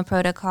neuroblastoma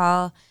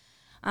protocol,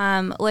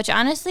 which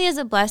honestly is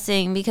a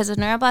blessing because with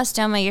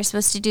neuroblastoma, you're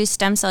supposed to do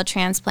stem cell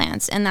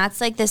transplants. And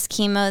that's like this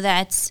chemo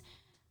that's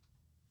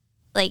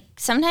like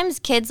sometimes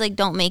kids like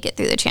don't make it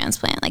through the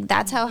transplant. Like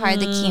that's how hard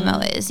the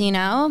chemo is, you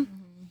know?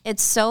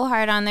 It's so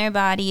hard on their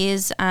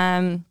bodies.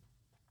 And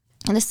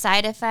the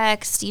side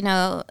effects, you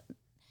know,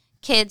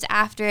 kids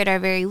after it are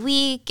very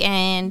weak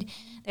and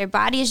their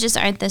bodies just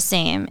aren't the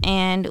same.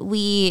 And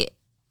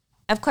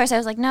of course I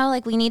was like, no,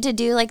 like we need to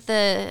do like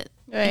the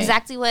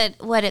exactly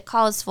what it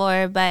calls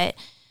for. But,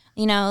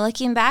 you know,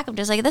 looking back, I'm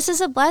just like, this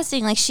is a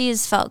blessing. Like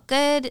she's felt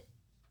good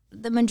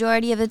the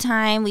majority of the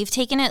time. We've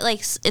taken it like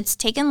it's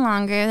taken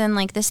longer than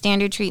like the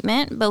standard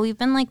treatment, but we've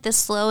been like this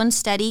slow and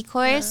steady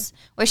course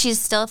where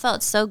she's still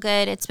felt so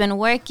good. It's been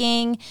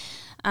working,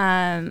 you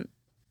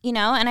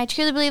know, and I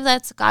truly believe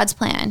that's God's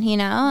plan, you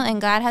know,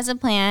 and God has a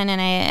plan.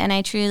 And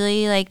I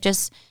truly like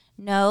just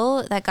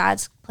know that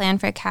God's plan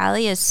for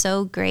Callie is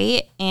so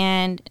great,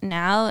 and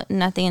now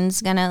nothing's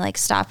gonna like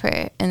stop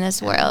her in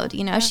this world.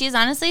 You know, she's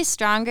honestly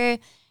stronger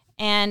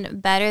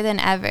and better than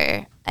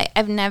ever.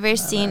 I've never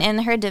seen in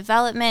her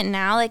development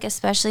now, like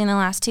especially in the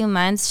last 2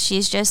 months,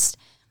 she's just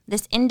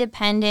this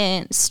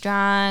independent,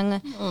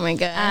 strong. Oh my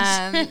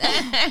gosh.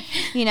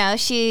 You know,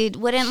 she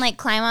wouldn't like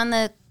climb on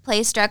the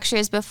play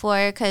structures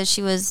before because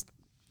she was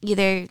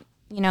either,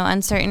 you know,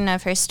 uncertain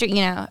of her,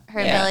 her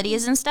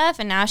abilities and stuff.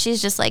 And now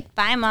she's just like,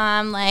 bye,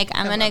 Mom. Like,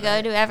 I'm going to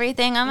go do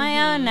everything on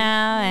my own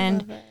now.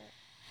 And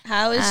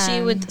how is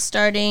she with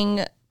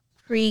starting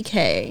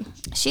pre-K?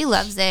 She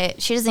loves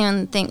it. She doesn't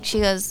even think.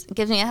 She goes,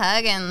 gives me a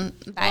hug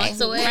and bye. Walks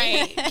away.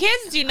 Right.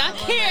 Kids do not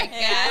care.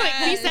 Like,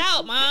 peace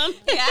out, Mom.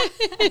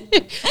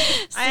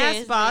 I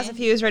asked Boss if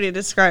he was ready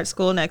to start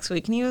school next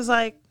week, and he was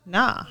like,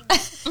 nah.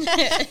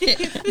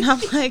 And I'm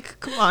like,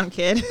 come on,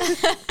 kid.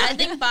 I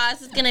think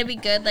Boss is going to be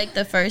good like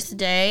the first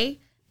day,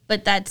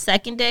 but that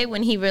second day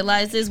when he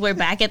realizes we're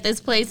back at this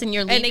place and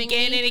you're leaving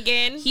and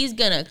again, he's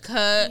going to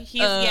cut.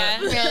 Yeah,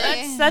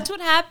 that's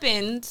what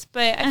happens.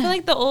 But I feel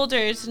like the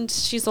older,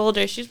 since she's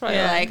older, she's probably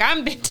like, I'm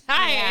a bit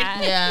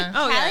tired. Yeah.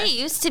 Oh, Callie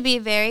used to be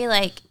very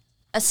like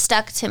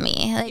stuck to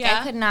me. Like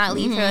I could not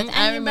leave her with anybody,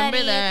 I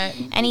remember that.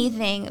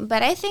 anything.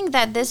 But I think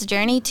that this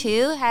journey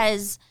too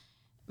has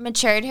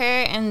matured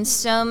her in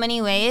so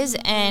many ways,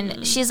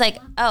 and she's like,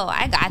 oh,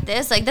 I got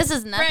this. Like this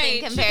is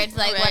nothing compared to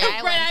like what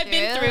I went through.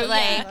 Been through.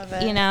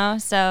 Like you know,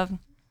 so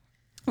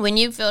when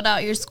you filled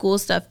out your school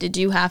stuff, did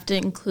you have to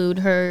include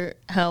her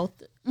health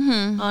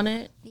on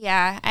it?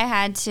 Yeah, I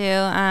had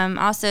to.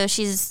 Also,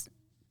 she's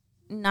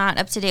not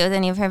up to date with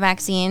any of her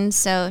vaccines,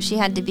 so she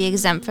had to be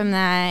exempt from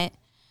that.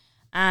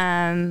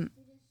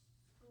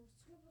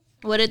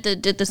 What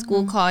did the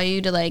school call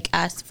you to like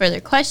ask further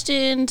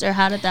questions, or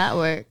how did that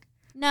work?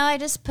 No, I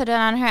just put it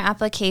on her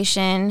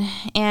application,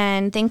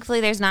 and thankfully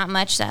there's not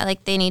much that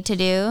like they need to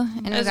do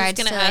in I was regards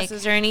just to gonna ask, like.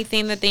 is there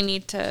anything that they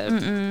need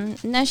to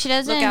No, she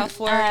doesn't look out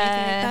for or anything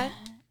like that?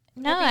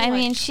 No, I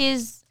mean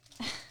she's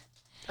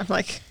I'm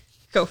like,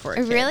 go for it.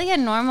 kid. really a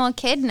normal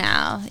kid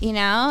now. You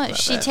know,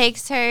 she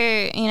takes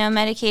her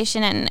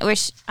medication, and we're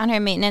on her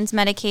maintenance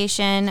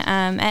medication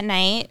at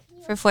night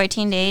for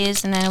 14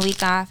 days, and then a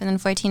week off, and then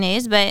 14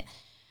 days. But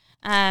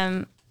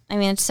I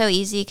mean, it's so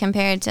easy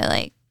compared to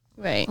like.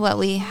 Right. What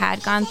we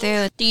had gone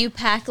through. Do you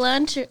pack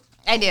lunch?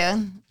 I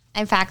do.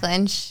 I pack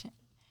lunch.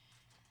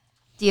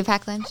 Do you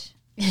pack lunch?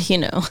 You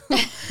know.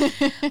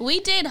 We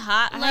did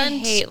hot lunch. I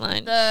hate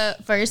lunch. The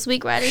first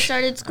week Ryder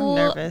started school.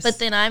 nervous. But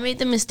then I made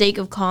the mistake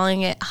of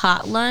calling it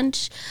hot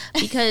lunch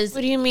because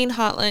What do you mean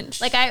hot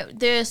lunch? like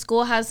the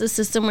school has this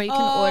system where you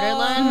can order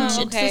lunch.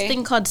 It's okay. this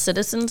thing called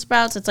Citizen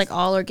Sprouts. It's like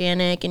all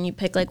organic and you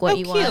pick like what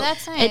you want.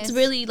 That's nice. It's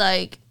really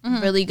like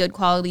really good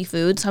quality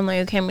food. So I'm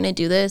like, okay, I'm gonna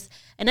do this.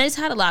 And I just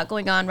had a lot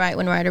going on right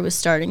when Ryder was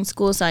starting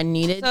school, so I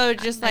needed So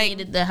just I like-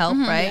 needed the help,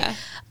 right? yeah.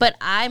 But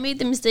I made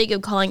the mistake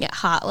of calling it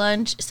hot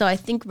lunch. So I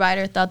think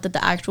Ryder thought that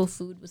the actual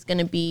food was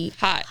gonna be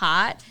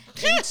hot.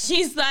 And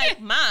she's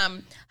like,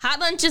 Mom, hot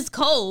lunch is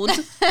cold.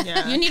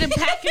 You need to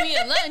pack me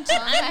a lunch.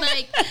 And I'm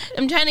like,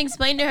 I'm trying to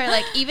explain to her,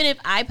 like, even if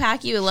I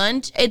pack you a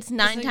lunch, it's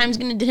 9 times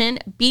gonna 10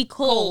 be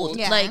cold.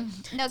 Yeah. Like,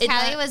 No, it's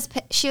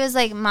Callie she was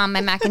like, Mom,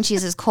 my mac and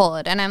cheese is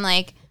cold. And I'm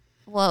like,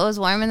 well, it was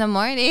warm in the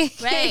morning.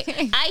 right.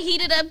 I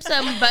heated up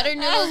some butter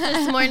noodles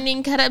this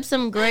morning, cut up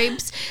some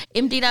grapes,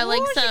 emptied out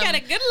like Ooh, she some got a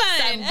good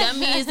some lunch.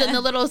 gummies and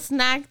the little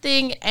snack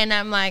thing. And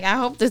I'm like, I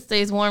hope this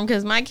stays warm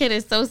because my kid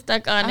is so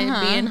stuck on it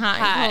being hot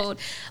and cold.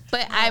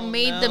 But I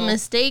made the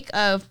mistake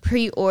of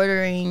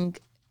pre-ordering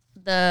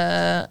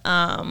the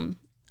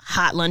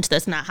hot lunch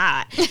that's not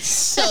hot.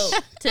 So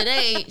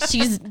today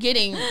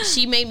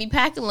she made me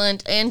pack a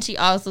lunch and she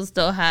also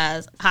still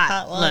has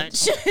hot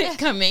lunch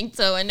coming.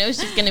 So I know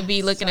she's gonna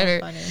be looking at her.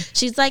 funny.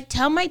 She's like,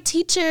 tell my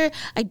teacher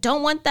I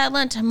don't want that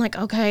lunch. I'm like,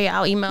 okay,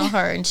 I'll email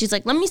her. And she's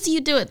like, let me see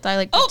you do it. So I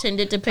like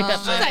pretended to pick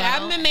up my I was like, I'm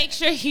phone. gonna make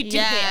sure you do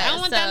Yeah, it. I don't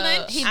want that so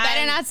lunch. He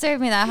better not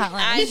serve me that hot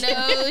lunch. I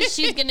know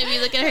she's gonna be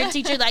looking at her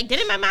teacher like,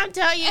 didn't my mom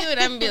tell you? And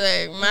I'm gonna be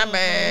like, my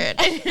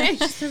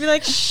bad. She'll be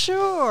like,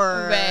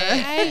 sure.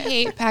 I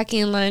hate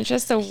packing lunch.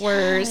 That's the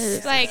worst.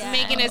 It's like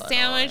making a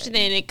sandwich and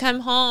then it come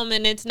home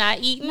and it's not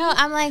eaten. No,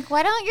 I'm like,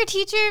 why don't your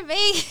teacher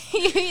make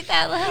you eat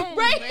that lunch?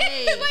 Right?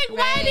 Like,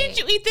 why didn't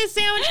you eat this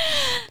sandwich?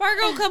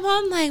 Parker will come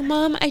home like,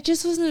 Mom, I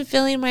just wasn't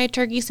feeling my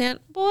turkey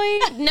sandwich. Boy,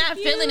 Not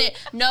feeling it.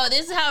 No,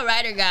 this is how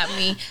Ryder got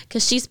me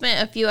because she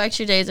spent a few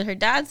extra days at her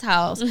dad's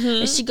house,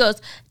 and she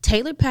goes,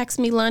 Taylor packs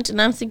me lunch,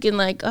 and I'm thinking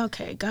like,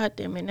 okay, God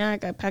damn it, now I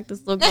gotta pack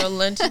this little girl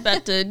lunch. She's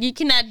about to, you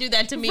cannot do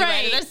that to me,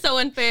 Right. Ryder. That's so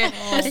unfair.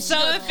 And she so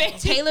goes, unfair.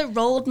 Taylor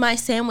rolled my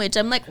sandwich.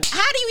 I'm like,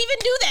 how do you even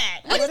do that?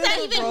 What does that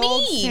even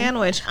Rolled mean?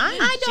 sandwich.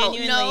 I don't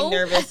genuinely know.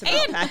 nervous about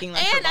And- packing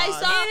lunch. and for I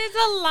Boz. saw- It is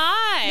a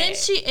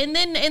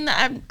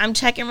lie. I'm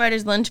checking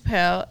Ryder's lunch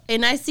pail,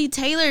 and I see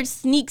Taylor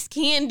sneaks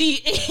candy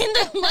in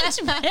the lunch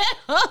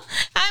pail.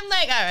 I'm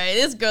like, all right,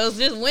 this girl's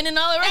just winning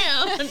all around.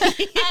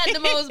 I had the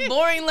most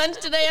boring lunch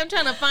today. I'm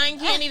trying to find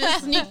candy to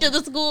sneak to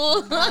the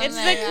school. It's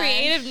the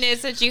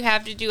creativeness that you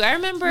have to do. I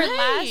remember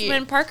last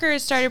when Parker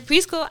started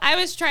preschool, I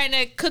was trying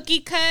to cookie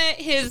cut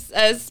his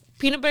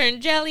peanut butter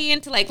and jelly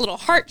into like little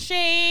heart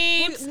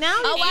shapes. Now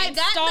I got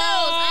those.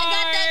 I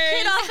got that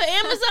kit off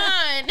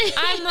of Amazon.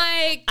 I'm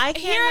like, I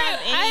can't have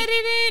I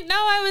didn't know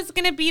I was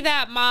gonna be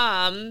that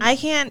mom. I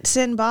can't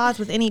send Boz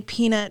with any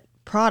peanut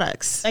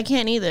products. I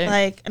can't either.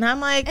 Like, and I'm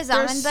like, Is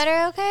there's- almond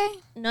butter okay?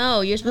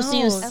 No, you're supposed to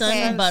No, use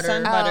okay. sun butter.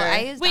 Sun Oh, butter. I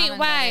use Wait, almond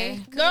why?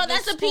 butter. Girl,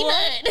 that's a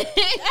peanut.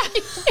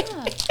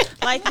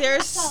 Like,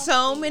 there's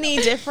so many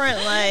different,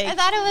 I like,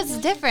 thought it was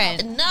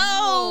different.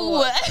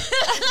 No.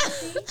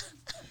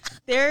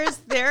 there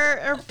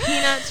are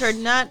peanuts or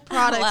nut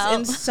products Well.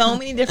 in so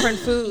many different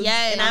foods.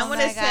 Yes. And I Oh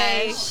want to my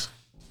say, gosh.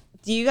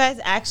 do you guys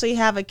actually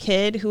have a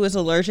kid who is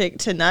allergic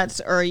to nuts,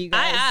 or are you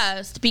I guys?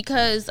 asked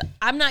because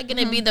I'm not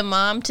gonna be the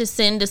mom to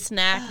send a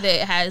snack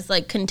that has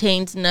like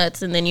contains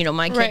nuts, and then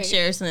my kid Right.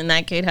 shares, and then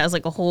that kid has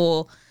like a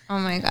whole Oh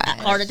my god.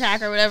 heart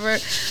attack or whatever.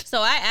 So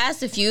I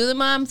asked a few of the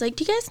moms, like,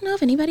 do you guys know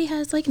if anybody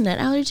has like nut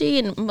allergy?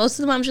 And most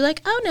of the moms are like,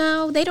 oh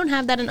no, they don't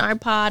have that in our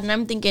pod. And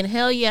I'm thinking,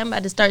 hell yeah, I'm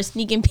about to start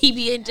sneaking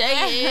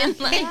PB&J in.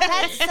 Like,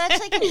 That's such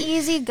like an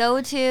easy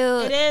go-to.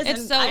 It is. It's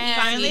and so I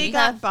finally easy.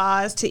 got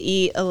Boz to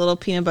eat a little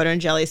peanut butter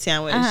and jelly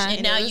sandwich.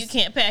 and now you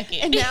can't pack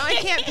it. And now I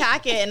can't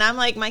pack it. And I'm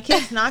like, my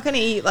kid's not going to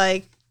eat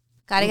like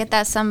Gotta get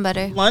that sun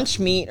butter. lunch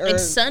meat or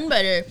It's sun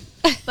butter.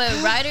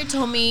 But Ryder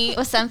told me,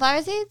 With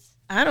sunflower seeds?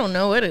 I don't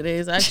know what it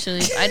is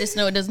actually. I just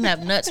know it doesn't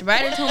have nuts.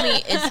 Ryder told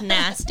me it's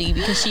nasty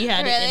because she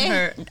had it in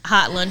her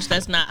hot lunch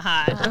that's not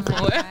hot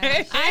before.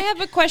 I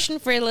have a question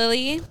for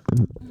Lily.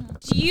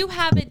 Do you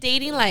have a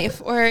dating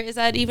life, or does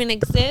that even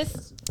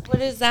exist? What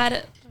does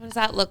that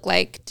look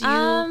like? Do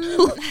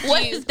you?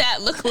 What does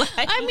that look like?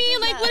 I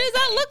mean, like, what does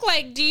that look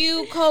like? Do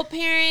you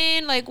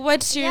co-parent? Like,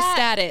 what's your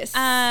status?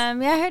 Yeah,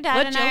 her dad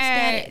What's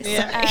and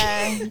your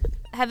I status?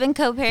 have been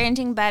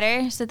co-parenting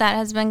better, so that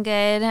has been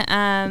good.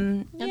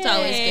 That's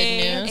always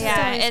good news.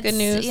 Yeah, it's good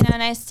news.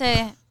 Nice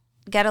to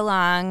get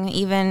along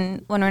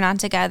even when we're not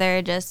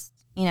together. Just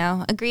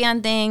agree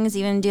on things,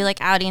 even do like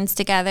outings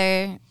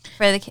together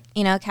for the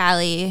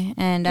Callie.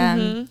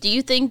 And Do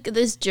you think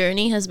this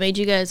journey has made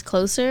you guys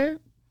closer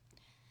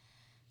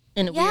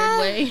in a weird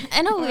way?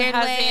 In a weird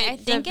way,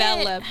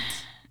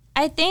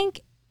 I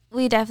think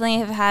we definitely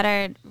have had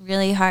our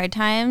really hard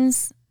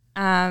times,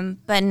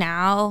 but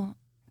now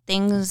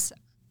things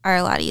are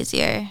a lot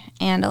easier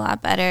and a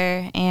lot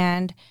better.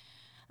 And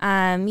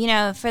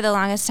for the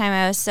longest time,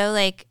 I was so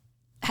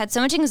had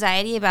so much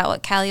anxiety about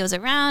what Callie was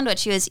around, what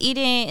she was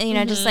eating,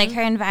 just like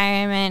her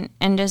environment,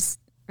 and just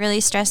really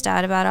stressed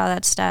out about all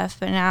that stuff.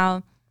 But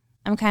now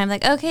I'm kind of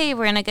like, okay,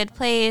 we're in a good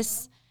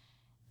place,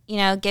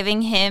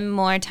 giving him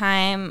more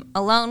time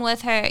alone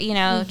with her,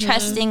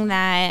 trusting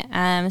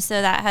that.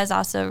 So that has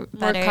also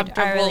bettered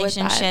our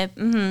relationship.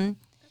 Mm-hmm.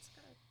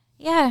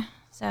 Yeah.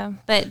 So,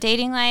 but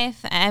dating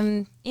life,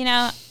 I'm,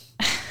 not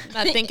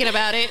thinking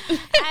about it.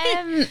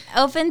 I'm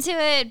open to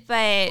it,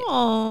 but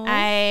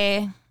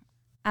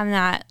I'm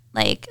not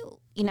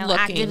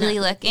actively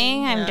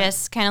looking. I'm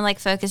just kind of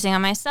focusing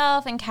on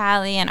myself and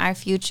Callie and our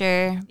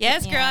future.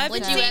 Yes, girl. I've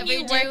Would been you seeing ever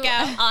you do work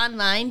out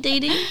online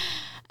dating?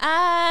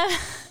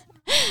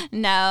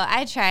 No,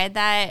 I tried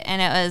that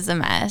and it was a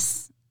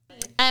mess.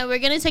 We're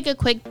going to take a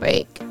quick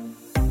break.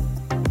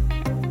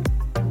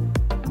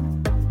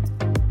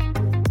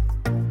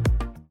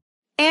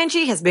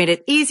 Angie has made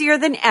it easier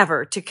than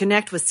ever to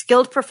connect with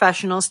skilled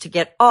professionals to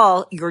get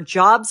all your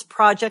jobs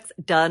projects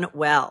done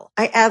well.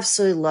 I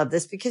absolutely love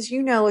this because,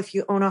 if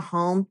you own a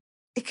home,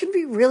 it can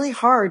be really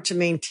hard to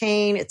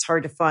maintain. It's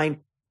hard to find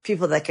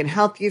people that can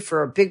help you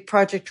for a big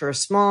project or a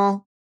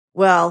small.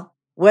 Well,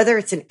 whether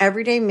it's in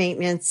everyday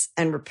maintenance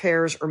and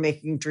repairs or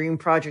making dream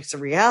projects a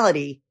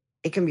reality,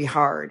 it can be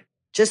hard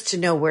just to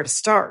know where to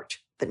start.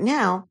 But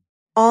now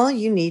all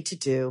you need to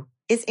do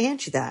is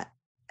Angie that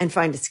and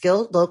find a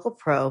skilled local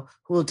pro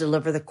who will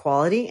deliver the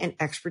quality and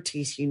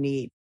expertise you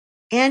need.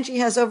 Angie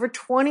has over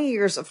 20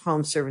 years of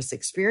home service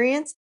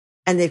experience,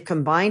 and they've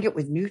combined it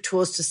with new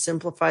tools to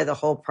simplify the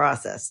whole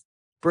process.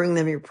 Bring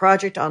them your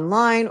project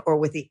online or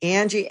with the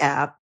Angie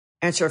app,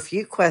 answer a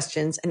few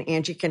questions, and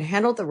Angie can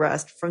handle the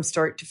rest from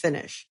start to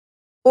finish.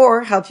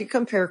 Or help you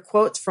compare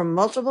quotes from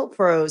multiple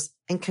pros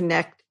and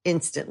connect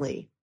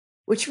instantly,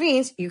 which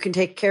means you can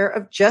take care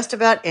of just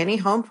about any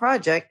home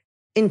project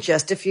in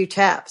just a few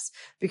taps.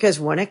 Because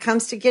when it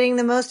comes to getting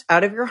the most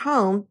out of your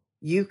home,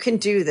 you can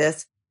do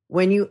this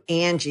when you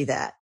Angie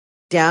that.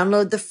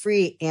 Download the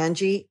free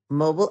Angie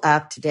mobile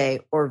app today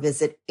or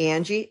visit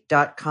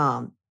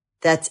Angie.com.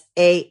 That's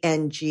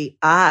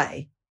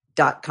ANGI.com.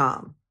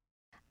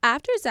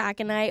 After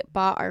Zach and I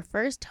bought our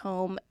first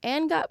home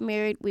and got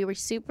married, we were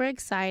super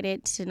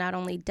excited to not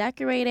only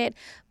decorate it,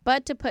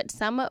 but to put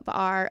some of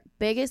our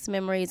biggest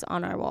memories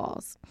on our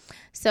walls.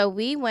 So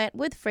we went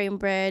with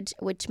FrameBridge,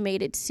 which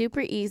made it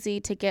super easy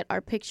to get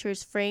our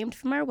pictures framed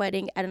from our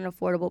wedding at an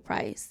affordable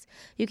price.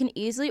 You can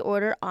easily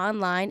order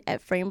online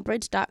at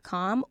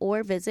framebridge.com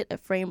or visit a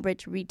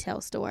FrameBridge retail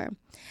store.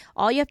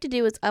 All you have to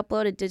do is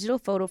upload a digital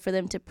photo for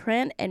them to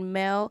print and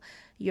mail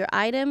your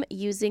item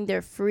using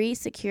their free,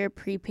 secure,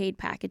 prepaid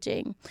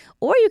packaging.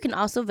 Or you can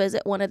also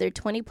visit one of their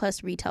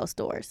 20-plus retail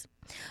stores.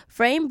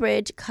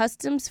 FrameBridge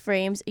customs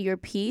frames your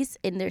piece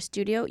in their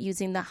studio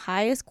using the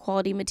highest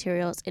quality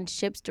materials and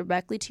ships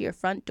directly to your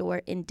front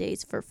door in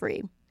days for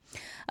free.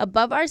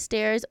 Above our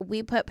stairs,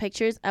 we put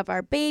pictures of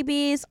our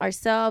babies,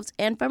 ourselves,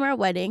 and from our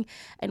wedding,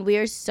 and we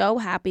are so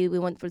happy we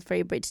went with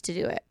FrameBridge to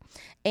do it.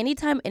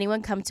 Anytime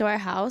anyone comes to our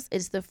house,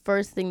 it's the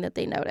first thing that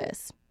they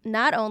notice.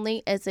 Not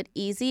only is it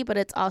easy, but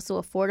it's also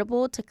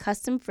affordable to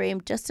custom frame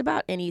just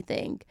about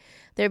anything.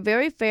 They're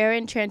very fair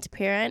and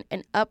transparent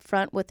and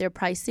upfront with their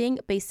pricing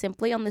based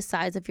simply on the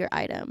size of your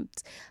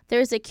items.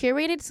 There's a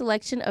curated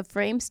selection of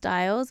frame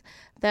styles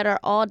that are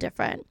all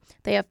different.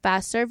 They have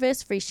fast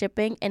service, free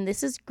shipping, and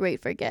this is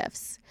great for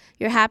gifts.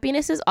 Your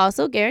happiness is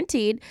also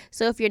guaranteed,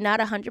 so if you're not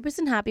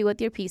 100% happy with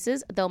your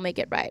pieces, they'll make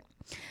it right.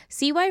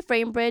 See why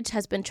FrameBridge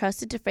has been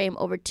trusted to frame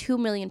over 2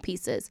 million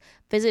pieces.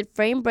 Visit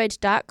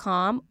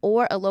framebridge.com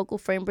or a local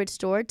FrameBridge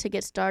store to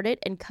get started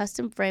and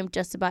custom frame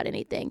just about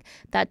anything.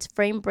 That's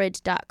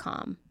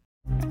framebridge.com.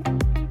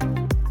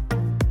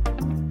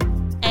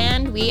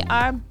 And we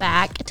are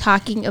back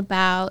talking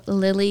about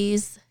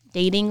Lily's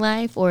dating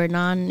life or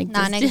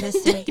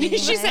non-existent.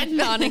 She said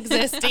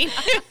non-existing.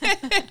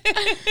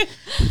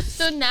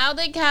 So now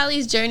that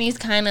Callie's journey is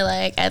kind of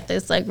at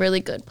this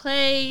really good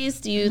place,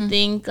 do you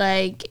think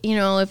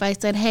if I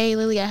said, hey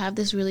Lily, I have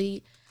this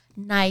really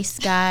nice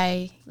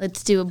guy,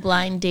 let's do a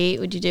blind date,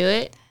 would you do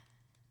it?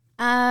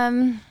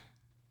 Come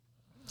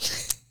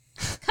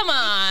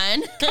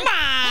on.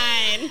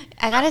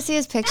 I gotta see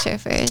his picture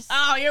first.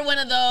 Oh, you're one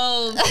of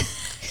those.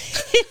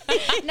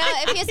 No,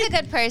 if he's a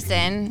good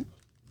person,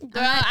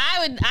 Girl,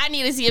 I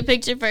need to see a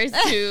picture first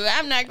too.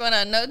 I'm not going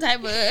on no type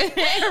of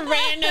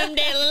random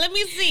date. Let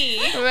me see.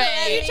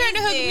 Right. You trying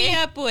to hook me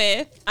up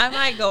with? I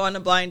might go on a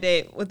blind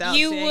date without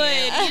You seeing would.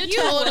 it. You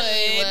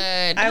totally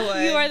would. I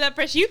would. You are that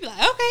person. You'd be like,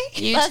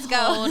 okay. You Let's go.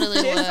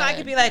 totally Just would. so I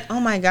could be like, oh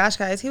my gosh,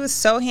 guys, he was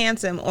so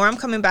handsome. Or I'm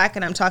coming back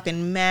and I'm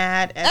talking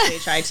mad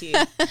SHIT.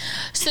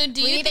 So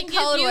do We you need a think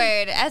code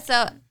word.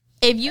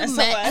 if you SOS.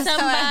 met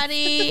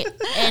somebody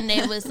and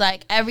it was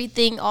like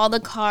everything, all the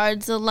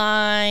cards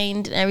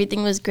aligned, and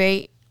everything was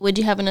great, would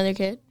you have another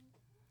kid?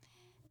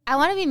 I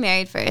want to be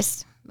married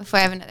first before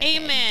I have another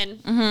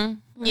kid.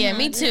 Amen. Yeah,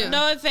 me too.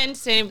 No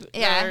offense to him.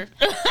 Yeah.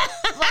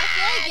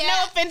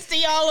 No offense to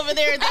y'all over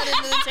there at the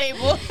end of the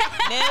table.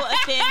 No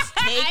offense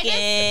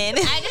taken.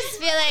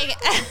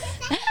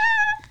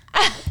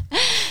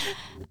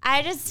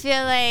 I just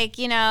feel like,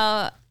 you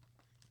know,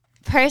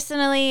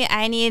 personally,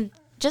 I need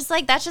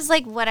that's just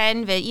like what I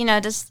envision, you know,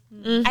 just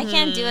I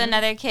can't do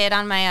another kid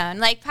on my own.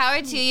 Like,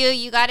 power to you,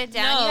 you got it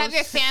down. No, you have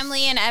your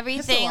family and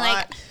everything. lot.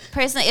 Like,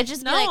 personally, it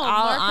just be No, like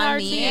all more power on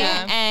to me. you.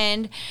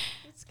 And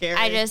Scary.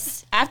 I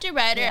just, After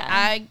Ryder,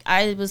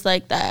 I was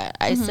like that.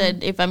 I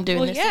said, if I'm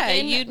doing this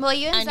again, you and I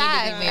need to be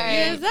Zach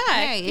married. are Exactly.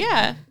 married,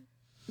 Yeah.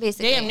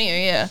 basically. damn near,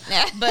 yeah.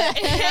 But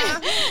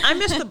I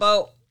missed the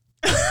boat.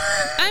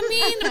 I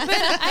mean,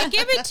 but I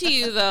give it to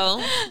you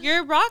though.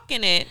 You're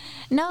rocking it.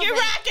 No, you're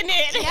but- rocking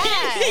it.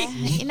 Yeah,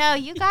 you know,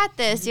 you got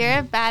this. You're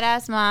a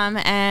badass mom,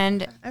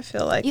 and I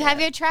feel like you have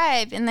your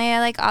tribe, and they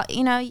are like, all,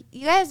 you know,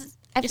 you guys.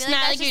 I It's feel not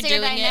like like that's just you're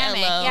your doing it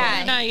dynamic. alone.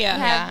 Yeah, No, yeah.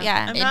 You have-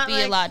 yeah. I'm It'd not be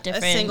like a lot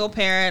different. a single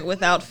parent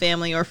without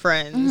family or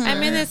friends.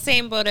 I'm in the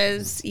same boat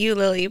as you,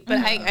 Lily, but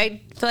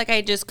I feel like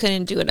I just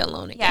couldn't do it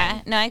alone again.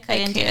 Yeah, no, I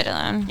couldn't do it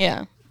alone.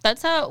 Yeah,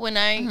 that's how when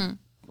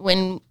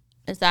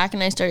Zach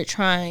and I started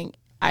trying,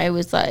 I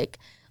was like,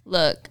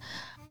 look,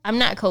 I'm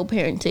not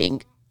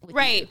co-parenting. with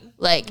Right. you.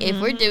 Like, if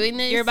we're doing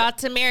this, You're about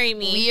to marry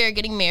me. we are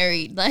getting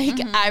married. Like,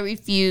 I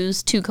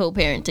refuse to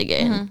co-parent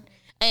again.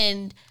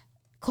 And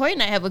Corey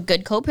and I have a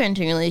good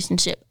co-parenting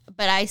relationship,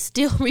 but I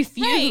still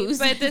refuse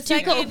but the to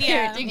second-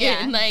 co-parent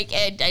again. Like,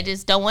 and I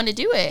just don't want to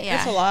do it. Yeah.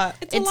 It's a lot.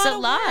 It's a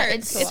lot.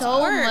 It's It's so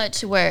work.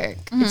 much work.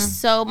 It's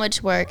so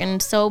much work and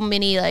so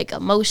many like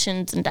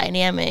emotions and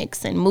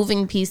dynamics and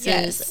moving pieces.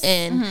 Yes.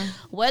 And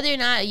whether or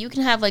not you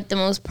can have like the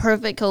most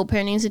perfect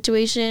co-parenting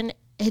situation,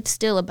 it's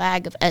still a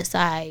bag of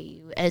SHIT.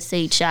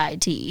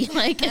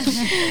 Like, I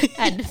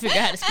had to figure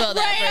out how to spell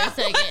that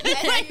for a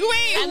second. Like,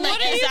 wait, I'm like,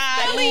 what are you SI.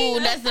 spelling? Ooh,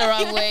 that's the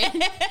wrong way.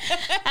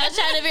 I was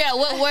trying to figure out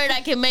what word I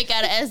can make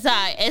out of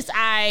SI.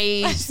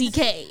 SICK.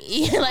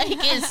 Like,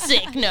 it's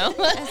sick, no?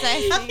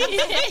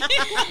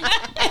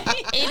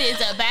 It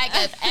is a bag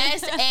of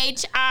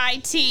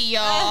SHIT,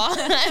 y'all.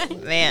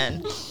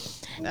 Man.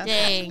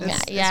 Dang,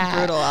 It's yeah.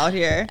 brutal out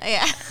here.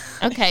 Yeah.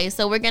 Okay,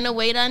 so we're going to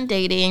wait on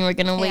dating. We're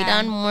going to wait Yeah.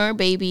 on more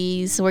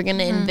babies. We're going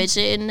to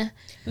envision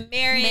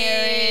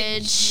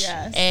marriage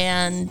Yes.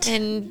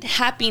 and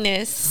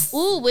happiness.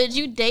 ooh, would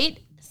you date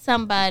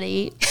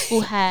somebody who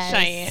has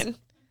Cheyenne.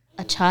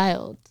 a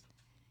child?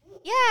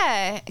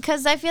 Yeah,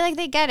 because I feel like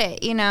they get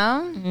it, you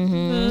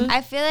know? I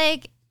feel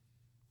like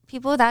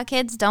people without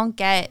kids don't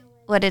get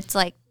what it's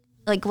like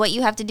what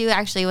you have to do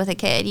actually with a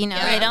kid, you know?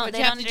 Yeah, they don't, what they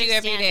you have don't to do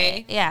every understand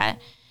day. it. Yeah.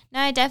 No,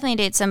 I definitely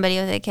date somebody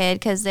with a kid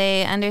because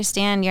they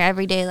understand your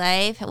everyday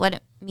life, what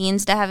it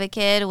means to have a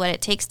kid, what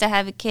it takes to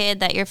have a kid,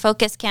 that your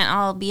focus can't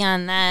all be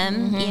on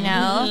them, you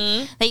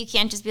know? That you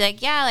can't just be like,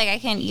 yeah,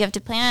 like you have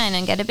to plan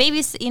and get a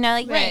baby, you know?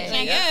 Like, Right. you Like,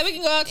 can't yeah, we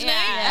can go out tonight.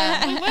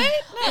 Yeah. What?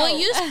 No. Well,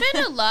 you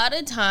spend a lot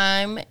of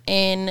time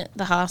in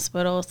the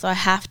hospital, so I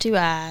have to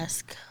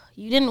ask.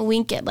 You didn't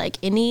wink at like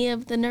any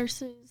of the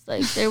nurses?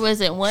 Like, there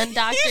wasn't one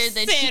doctor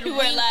that said you were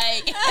wink.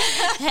 like,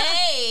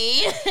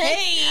 hey,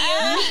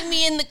 meet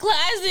me in the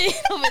closet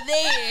over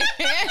there.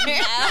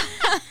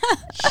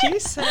 She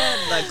said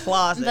the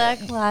closet. the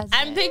closet.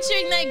 I'm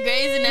picturing that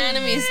Grey's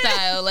Anatomy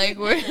style. Like,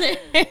 we're there,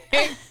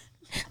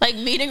 like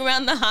meeting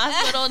around the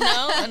hospital.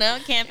 No,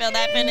 can't feel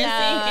that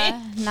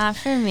fantasy. No, not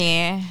for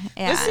me.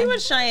 Yeah. Let's see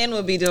what Cheyenne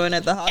would be doing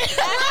at the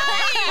hospital.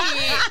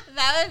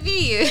 That would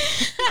be you.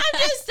 I'm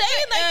just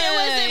saying, like, there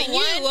wasn't you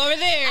one. over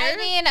there. I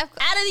mean, Out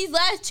of these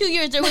last 2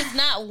 years, there was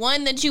not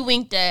one that you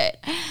winked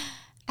at.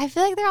 I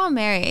feel like they're all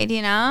married,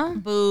 you know?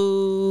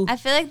 Boo. I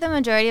feel like the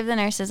majority of the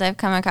nurses I've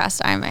come across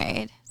are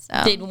married.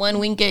 So Did one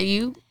wink at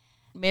you?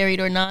 Married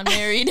or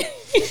non-married?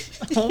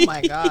 Oh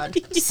my God.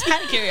 Just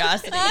out of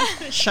curiosity.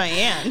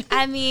 Cheyenne.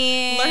 I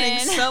mean, Learning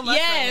so much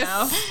right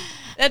now. yes.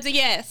 That's a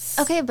yes.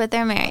 okay, but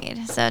they're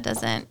married, so it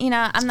doesn't. You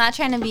know, I'm not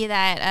trying to be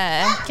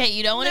that Okay,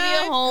 you don't want to be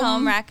a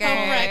home wrecker.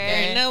 Home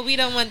record. No, we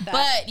don't want that.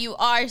 But you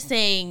are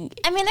saying,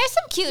 I mean, there's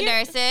some cute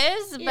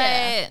nurses,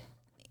 Yeah. but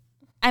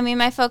I mean,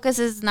 my focus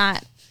is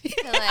not. To,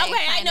 like, okay,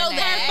 I find know a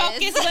that nurse.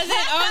 focus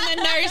wasn't on the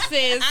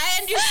nurses. I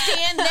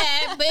understand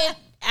that, but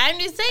I'm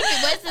just saying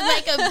it wasn't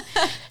like a,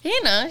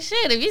 you know,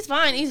 shit, if he's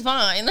fine, he's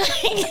fine. Like,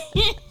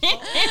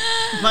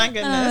 My Oh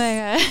goodness.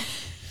 my god.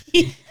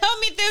 Help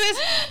me through this.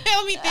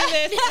 Help me through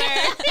this, sir.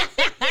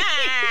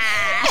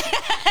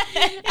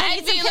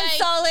 I'd be like,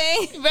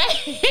 consoling.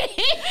 right?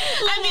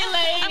 Let me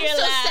lay in I'm your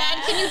so lap.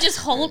 sad. Can you just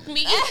hold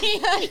me?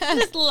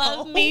 Just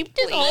love me, please.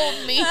 Just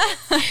hold me.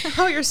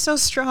 Oh, you're so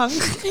strong.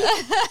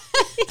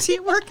 Do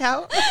you work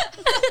out?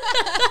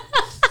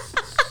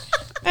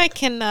 I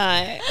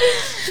cannot.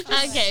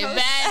 Okay,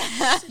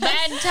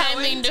 bad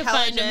timing to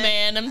find a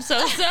man. I'm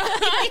so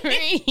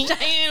sorry.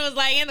 Cheyenne was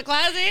like in the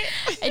closet.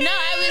 No,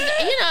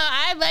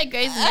 I like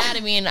Grey's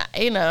Anatomy,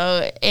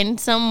 and in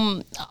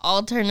some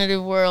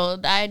alternative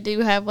world, I do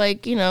have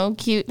like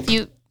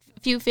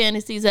few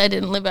fantasies I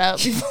didn't live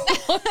out before.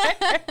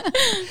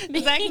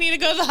 Does Zach need to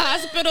go to the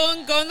hospital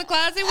and go in the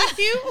closet with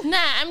you? Nah,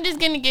 I'm just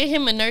gonna get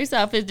him a nurse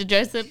outfit to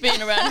dress up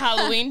in around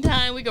Halloween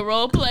time. We can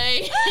role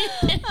play.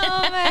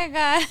 Oh my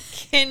God.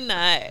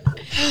 Cannot.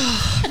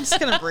 I'm just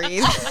gonna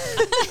breathe.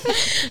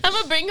 I'm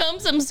gonna bring home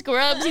some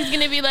scrubs. He's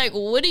gonna be like,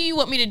 "What do you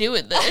want me to do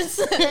with this?"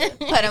 Put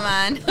them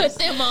on. Put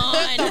them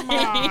on.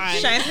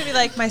 Cheyenne's gonna be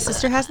like, my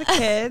sister has the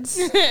kids.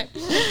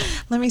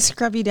 Let me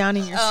scrub you down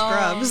in your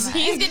scrubs.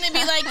 He's gonna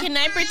be like, "Can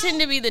I pretend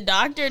to be the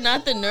doctor,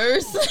 not the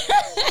nurse?" Wait,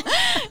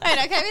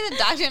 I can't be the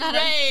doctor, not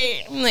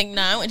Right. I'm like,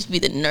 "Nah, I want you to be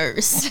the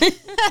nurse."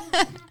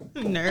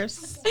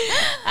 Nurse.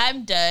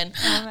 I'm done.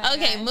 Oh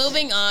Okay,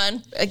 moving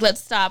on. Like,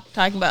 let's stop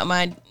talking about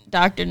my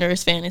doctor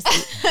nurse fantasy.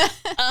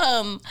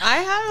 I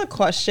have a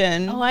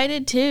question. Oh, I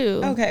did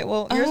too. Okay,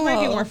 well, yours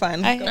might be more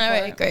fun. Go All for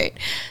right, it. great.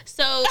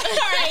 So, all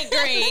right,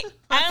 great.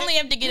 I only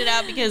have to get it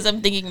out because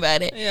I'm thinking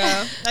about it.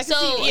 Yeah. I can So,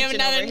 see you have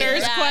itching another over here.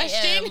 nurse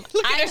question?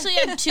 I actually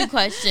have two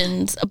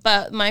questions,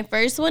 but my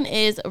first one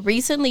is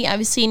recently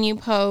I've seen you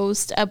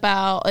post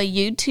about a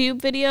YouTube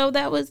video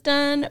that was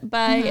done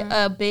by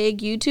a big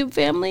YouTube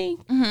family.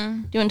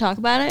 Mm-hmm. Do you want to talk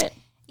about it?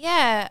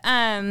 Yeah,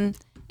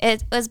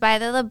 it was by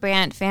the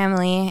LeBrant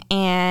family,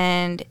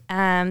 and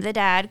the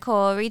dad,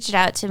 Cole, reached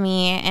out to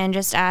me and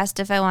just asked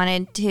if I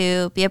wanted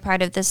to be a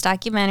part of this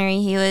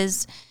documentary he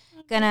was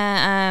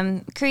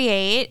gonna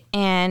create,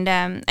 and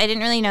I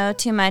didn't really know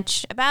too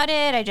much about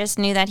it. I just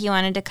knew that he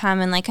wanted to come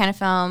and like kind of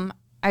film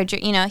our,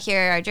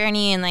 hear our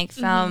journey and like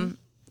film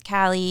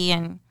Callie,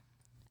 and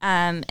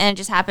it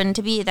just happened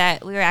to be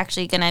that we were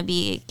actually gonna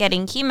be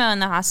getting chemo in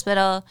the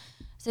hospital.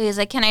 So he was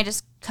like, "Can I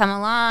just come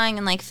along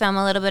and like film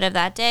a little bit of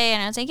that day?"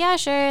 And I was like, "Yeah,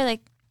 sure.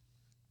 Like,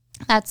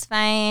 that's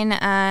fine."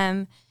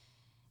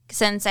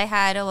 Since I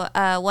had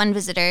one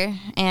visitor,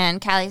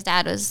 and Callie's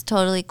dad was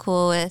totally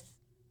cool with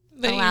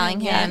allowing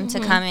him to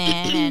come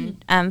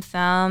in and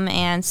film.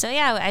 And so,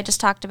 yeah, I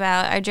just talked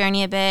about our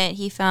journey a bit.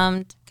 He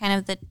filmed kind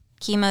of the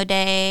chemo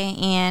day.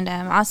 And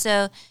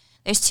also,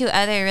 there's two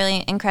other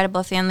really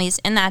incredible families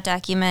in that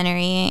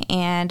documentary.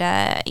 And,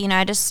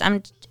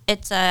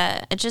 it's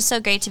just so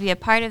great to be a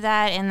part of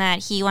that, and that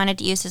he wanted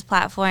to use his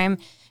platform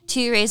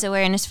to raise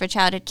awareness for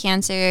childhood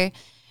cancer,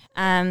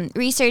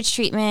 research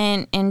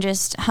treatment, and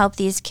just help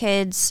these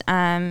kids,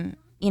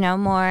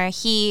 more.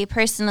 He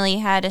personally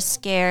had a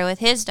scare with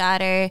his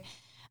daughter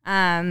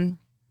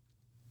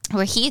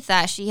where he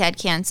thought she had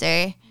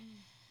cancer.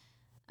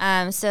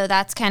 So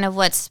that's kind of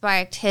what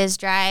sparked his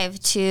drive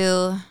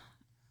to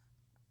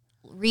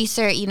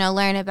research,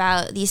 learn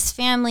about these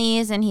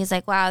families. And he's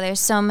like, wow, there's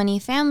so many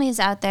families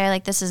out there.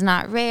 Like, this is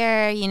not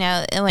rare,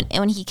 and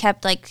when he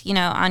kept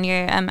on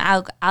your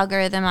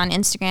algorithm on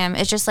Instagram,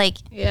 it's just like,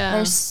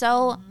 there's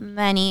so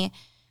many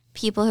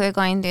people who are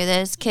going through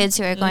this, kids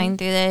who are going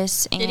through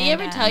this. Did he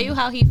ever tell you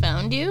how he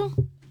found you?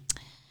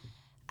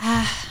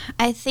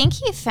 I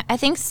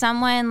think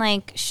someone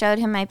like showed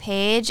him my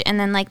page, and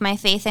then like my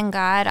faith in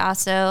God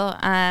also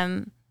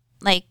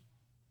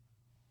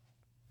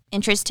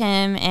interest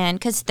him, and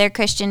because they're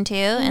Christian too,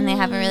 and they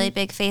have a really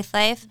big faith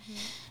life.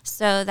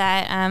 So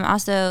that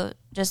also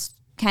just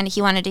kind of,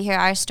 he wanted to hear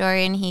our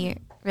story, and he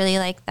really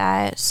liked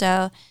that.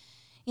 So,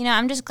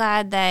 I'm just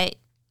glad that,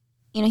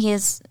 he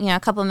has, a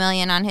couple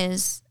million on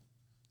his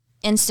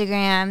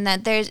Instagram,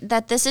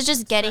 that this is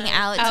just getting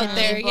out to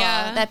there, people,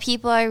 yeah. that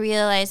people are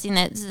realizing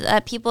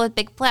that people with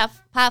big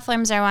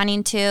platforms are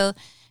wanting to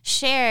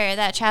share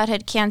that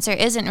childhood cancer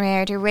isn't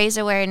rare, to raise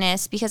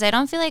awareness, because I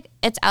don't feel like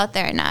it's out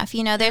there enough.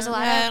 There's a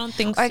lot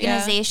of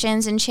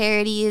organizations and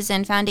charities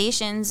and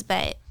foundations,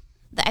 but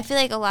I feel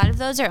like a lot of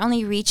those are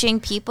only reaching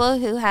people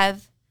who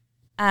have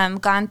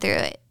gone through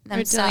it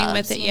themselves. Dealing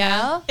with it,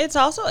 yeah. It's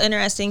also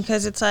interesting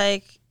because it's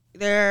like,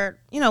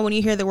 when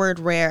you hear the word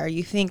rare,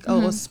 you think,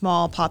 a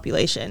small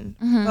population.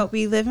 But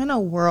we live in a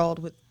world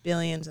with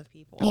billions of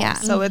people. Yeah.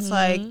 So it's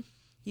like,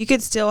 you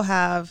could still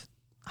have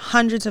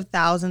hundreds of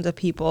thousands of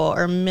people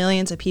or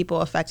millions of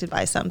people affected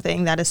by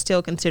something that is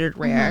still considered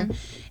rare.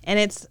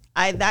 And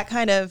that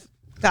kind of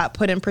got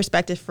put in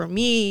perspective for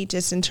me,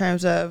 just in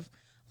terms of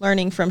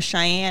learning from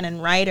Cheyenne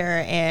and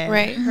Ryder,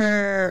 and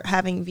her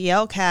having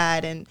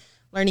VLCAD, and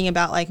learning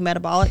about like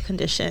metabolic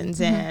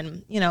conditions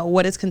and,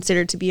 what is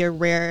considered to be a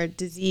rare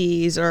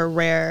disease or a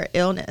rare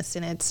illness.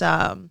 And it's,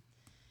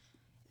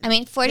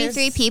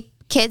 43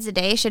 kids a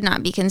day should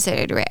not be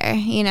considered rare,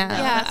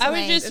 Yeah, I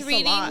was just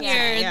reading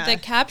the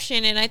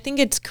caption, and I think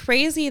it's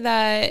crazy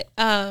that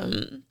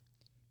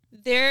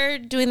they're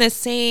doing the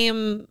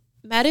same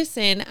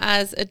medicine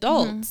as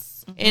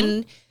adults.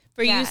 And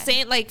For you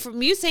saying, like,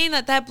 from you saying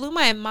that blew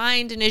my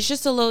mind, and it's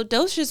just a low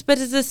dosage, but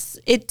it's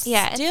still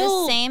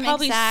the same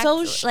probably exact,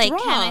 so strong.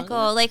 like,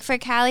 chemical. Like, for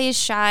Callie's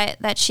shot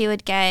that she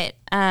would get,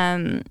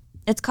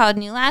 it's called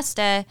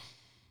Neulasta,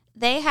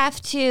 they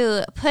have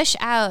to push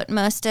out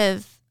most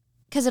of,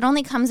 because it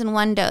only comes in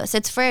one dose.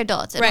 It's for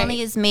adults. It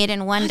only is made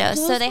in one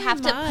dose. So they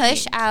have to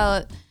push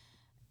out,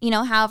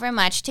 however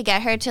much to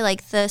get her to,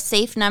 like, the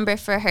safe number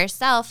for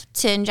herself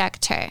to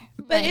inject her.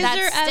 But is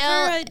there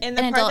ever and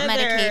the an part adult that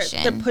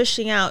medication? they're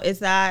pushing out, is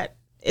that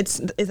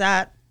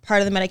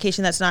part of the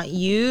medication that's not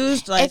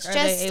used? Like, It's are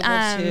just, they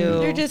able to?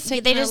 They're just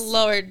taking a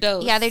lower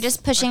dose. Yeah, they're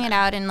just pushing it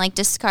out and, like,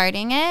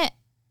 discarding it,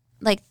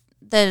 like,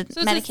 the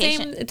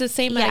medication. It's the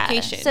same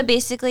medication. So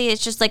basically,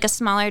 it's just like a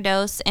smaller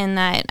dose in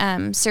that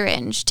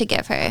syringe to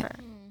give her.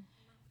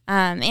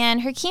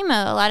 And her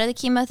chemo, a lot of the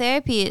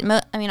chemotherapy,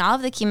 all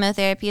of the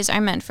chemotherapies are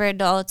meant for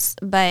adults,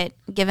 but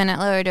given at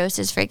lower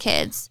doses for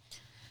kids.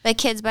 But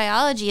kids'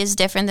 biology is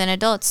different than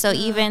adults. So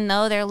even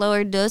though they're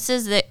lower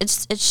doses,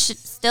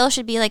 still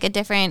should be like a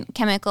different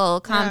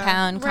chemical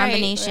compound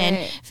combination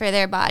for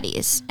their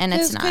bodies. And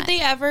it's not. Could they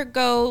ever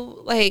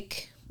go,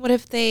 like, what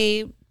if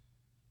they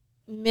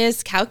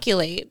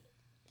miscalculate?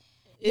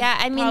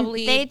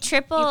 They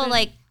triple,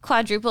 like,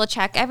 quadruple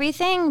check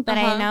everything, but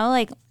I know,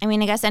 like,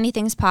 I guess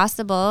anything's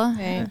possible.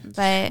 Right.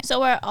 But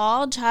So are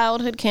all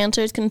childhood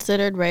cancers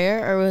considered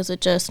rare, or was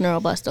it just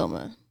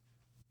neuroblastoma?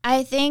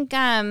 I think,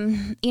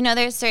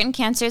 there's certain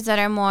cancers that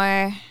are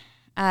more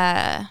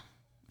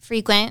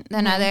frequent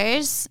than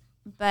others,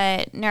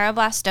 but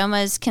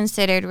neuroblastoma is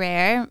considered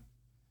rare.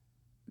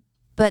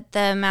 But the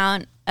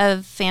amount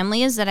of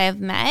families that I've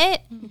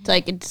met, It's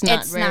like it's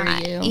not rare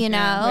to you.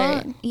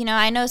 Right.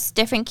 I know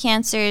different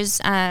cancers,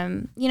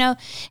 and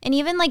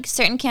even like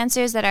certain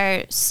cancers that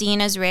are seen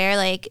as rare,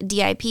 like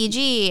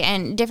DIPG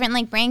and different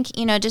like brain,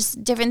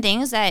 just different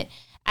things that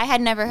I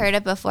had never heard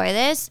of before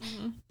this.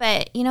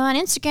 But, on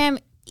Instagram,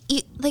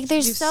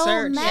 there's so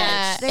search. much.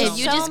 Yeah, There's if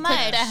you so just much.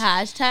 click the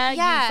hashtag,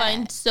 you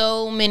find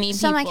so many people.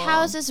 So I'm like,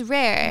 how is this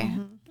rare?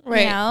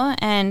 Right.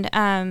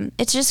 And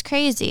it's just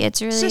crazy.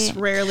 It's really It's just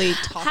rarely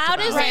talked How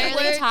about. does rarely it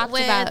work talked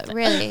with, about.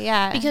 Really,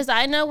 yeah. Because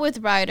I know with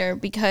Ryder,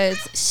 because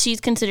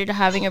she's considered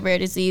having a rare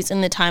disease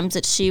in the times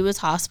that she was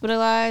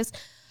hospitalized,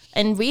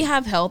 and we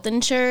have health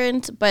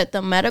insurance, but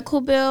the medical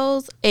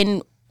bills,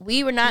 and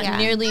we were not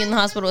nearly in the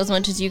hospital as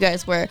much as you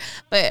guys were,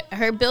 but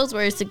her bills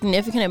were a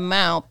significant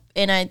amount.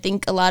 And I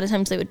think a lot of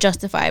times they would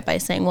justify it by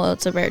saying, well,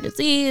 it's a rare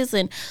disease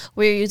and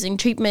we're using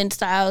treatment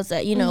styles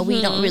that, we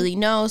don't really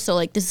know. So,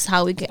 like, this is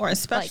how we get Or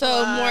special.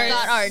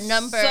 got our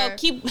number.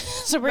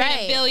 So we're going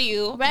to bill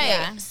you. Right.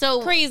 Yeah.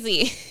 So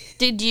crazy.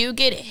 Did you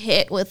get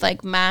hit with,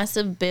 like,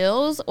 massive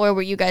bills, or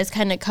were you guys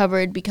kind of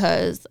covered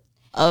because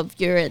of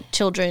your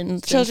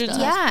children's stuff?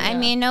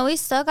 No, we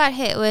still got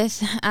hit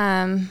with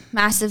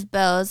massive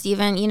bills.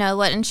 Even,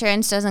 what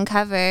insurance doesn't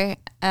cover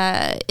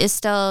is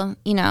still,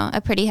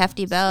 a pretty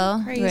hefty bill,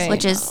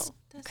 which is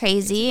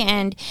crazy.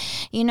 And,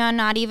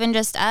 not even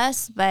just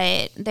us,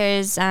 but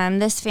there's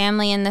this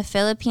family in the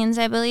Philippines,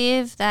 I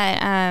believe,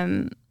 that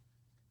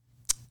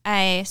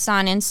I saw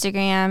on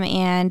Instagram,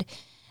 and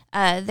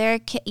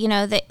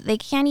they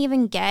can't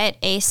even get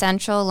a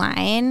central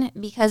line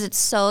because it's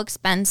so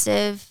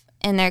expensive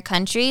in their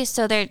country.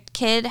 So their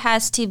kid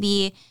has to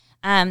be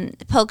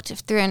poked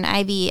through an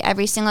IV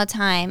every single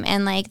time,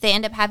 and like they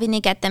end up having to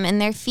get them in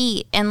their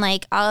feet and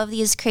like all of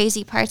these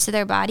crazy parts of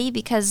their body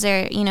because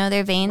their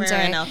veins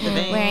Wearing out the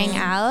veins. wearing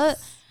out.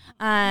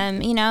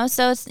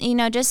 So it's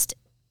just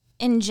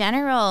in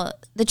general,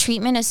 the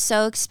treatment is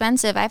so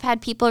expensive. I've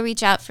had people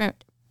reach out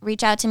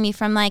to me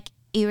from like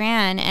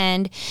Iran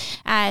and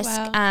ask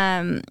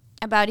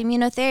about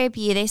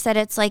immunotherapy. They said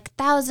it's like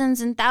thousands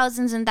and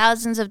thousands and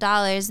thousands of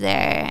dollars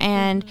there,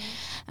 and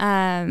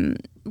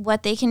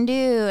what they can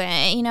do.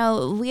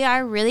 We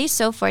are really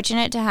so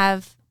fortunate to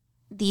have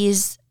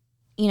these,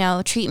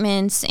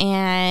 treatments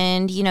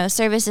and,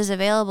 services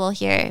available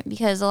here,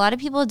 because a lot of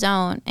people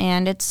don't,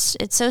 and it's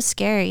so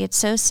scary. It's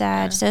so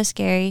sad, so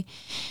scary.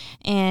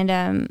 And,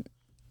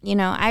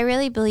 I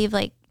really believe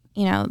but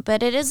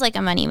it is like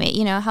a money maker.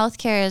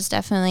 Healthcare is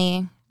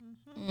definitely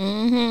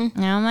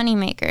money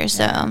maker.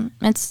 So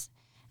it's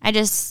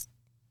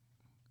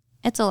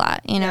a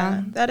lot,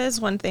 Yeah, that is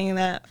one thing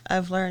that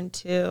I've learned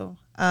too.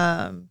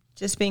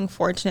 Just being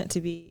fortunate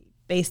to be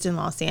based in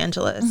Los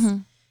Angeles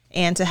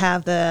and to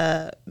have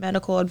the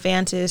medical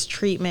advantage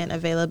treatment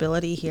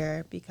availability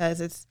here,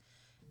 because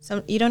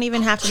you don't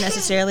even have to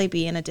necessarily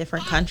be in a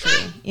different country.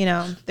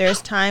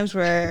 There's times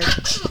where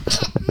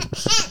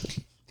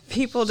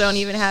people don't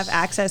even have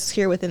access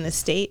here within the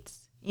States,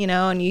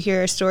 and you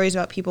hear stories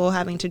about people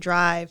having to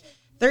drive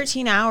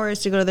 13 hours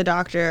to go to the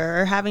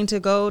doctor, or having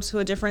to go to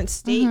a different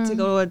state to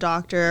go to a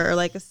doctor, or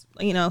like,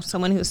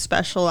 someone who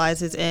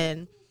specializes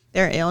in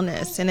their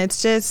illness. And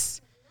it's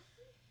just,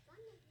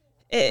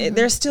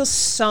 there's still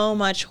so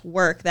much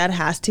work that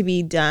has to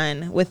be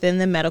done within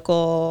the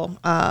medical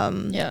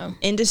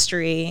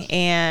industry.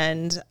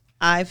 And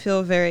I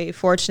feel very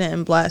fortunate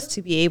and blessed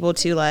to be able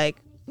to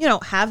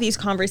have these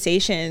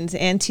conversations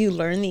and to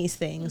learn these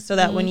things so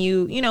that when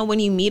you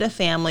meet a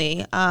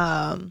family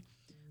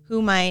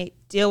who might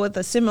deal with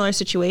a similar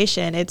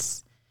situation,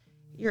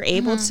 you're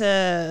able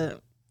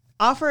to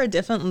offer a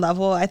different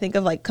level, I think,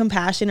 of like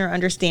compassion or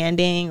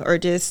understanding, or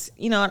just,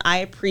 and I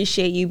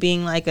appreciate you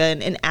being like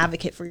an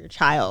advocate for your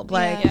child.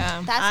 Like,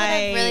 that's what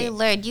I've really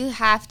learned. You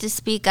have to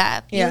speak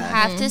up. You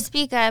have to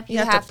speak up. You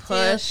have to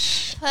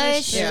push.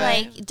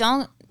 Like,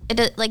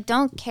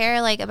 don't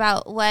care like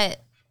about what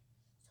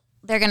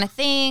they're gonna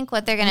think,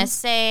 what they're gonna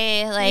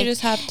say. Like, you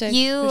just have to.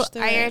 You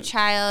are your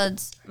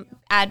child's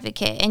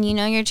advocate, and you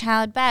know your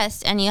child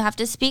best, and you have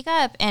to speak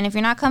up. And if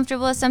you're not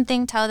comfortable with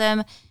something, tell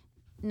them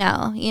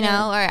no,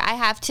 or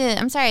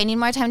I'm sorry, I need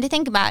more time to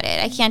think about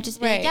it. I can't just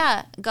be like,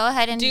 go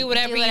ahead and do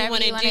whatever you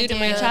want to do to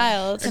my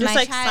child. Or just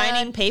like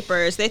signing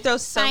papers. They throw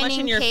so much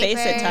in your face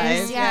at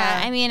times.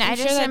 Yeah. I mean, I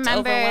just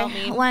remember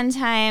one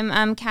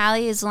time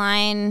Callie's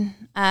line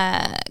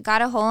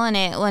got a hole in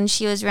it when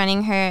she was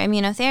running her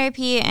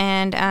immunotherapy,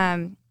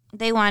 and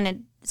they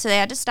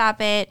had to stop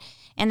it.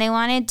 And they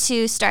wanted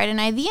to start an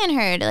IV in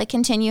her to like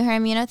continue her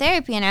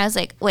immunotherapy. And I was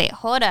like, wait,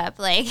 hold up.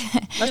 Like,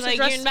 let's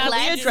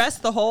address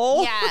the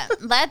hole. Yeah,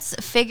 let's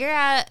figure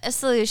out a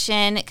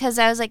solution. Because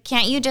I was like,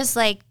 can't you just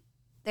like,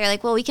 they're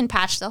like, well, we can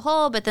patch the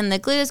hole, but then the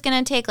glue is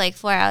going to take like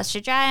 4 hours to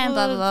dry and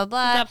blah, blah, blah,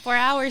 blah. Got 4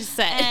 hours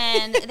set.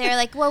 And they're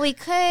like, well, we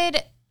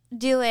could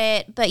do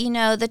it, but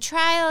the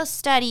trial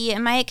study, it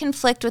might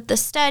conflict with the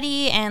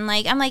study. And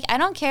like, I'm like, I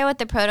don't care what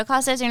the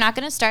protocol says. You're not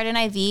going to start an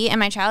IV in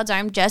my child's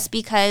arm just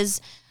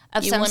because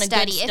of some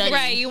study.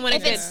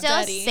 If it's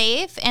still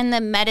safe and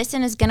the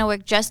medicine is going to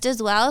work just as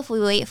well if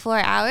we wait 4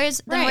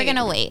 hours, then we're going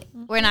to wait.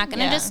 We're not going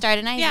to just start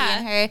an IV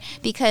in her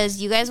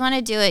because you guys want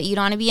to do it. You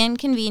don't want to be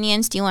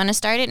inconvenienced. You want to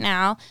start it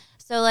now.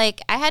 So,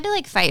 like, I had to,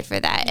 like, fight for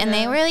that. And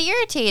they were really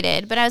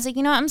irritated. But I was like,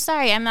 I'm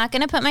sorry. I'm not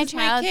going to put my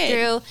child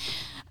through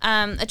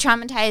a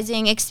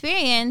traumatizing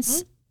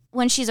experience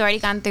when she's already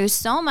gone through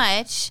so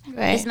much.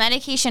 This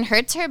medication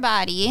hurts her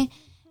body.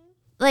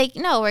 Like,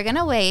 no, we're going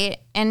to wait.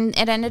 And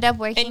it ended up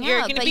working out. And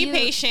you're going to be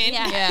patient.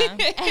 Yeah.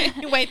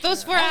 You wait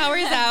those 4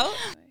 hours out.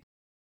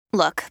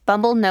 Look,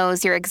 Bumble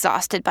knows you're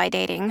exhausted by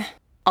dating.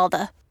 All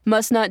the,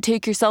 must not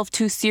take yourself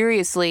too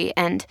seriously,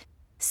 and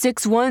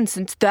 6'1"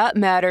 since that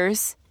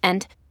matters.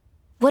 And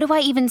what do I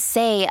even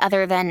say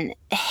other than,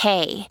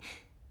 hey?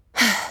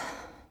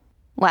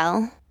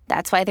 Well,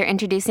 that's why they're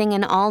introducing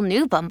an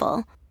all-new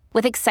Bumble.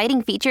 With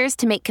exciting features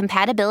to make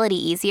compatibility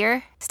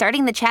easier,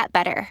 starting the chat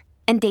better,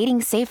 and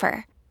dating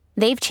safer.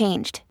 They've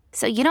changed,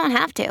 so you don't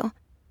have to.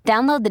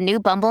 Download the new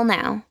Bumble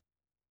now.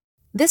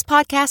 This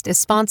podcast is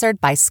sponsored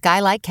by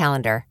Skylight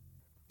Calendar.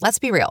 Let's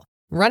be real.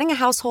 Running a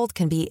household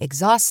can be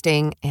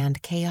exhausting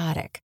and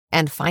chaotic.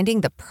 And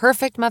finding the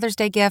perfect Mother's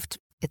Day gift,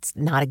 it's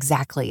not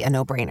exactly a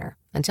no-brainer.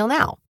 Until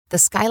now. The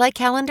Skylight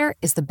Calendar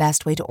is the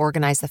best way to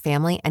organize the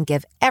family and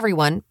give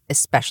everyone,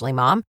 especially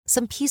mom,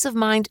 some peace of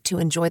mind to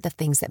enjoy the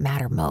things that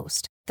matter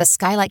most. The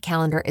Skylight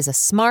Calendar is a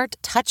smart,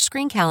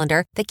 touchscreen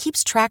calendar that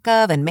keeps track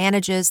of and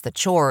manages the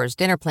chores,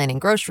 dinner planning,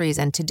 groceries,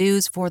 and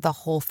to-dos for the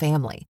whole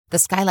family. The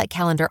Skylight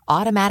Calendar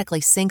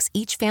automatically syncs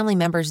each family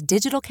member's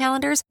digital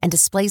calendars and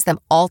displays them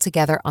all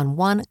together on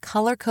one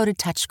color-coded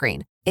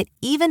touchscreen. It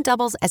even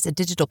doubles as a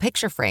digital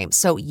picture frame,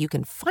 so you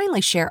can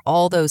finally share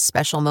all those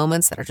special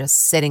moments that are just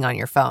sitting on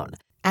your phone.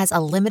 As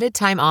a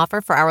limited-time offer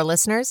for our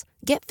listeners,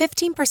 get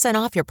 15%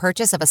 off your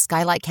purchase of a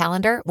Skylight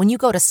Calendar when you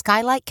go to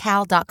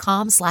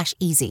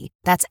skylightcal.com/easy.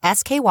 That's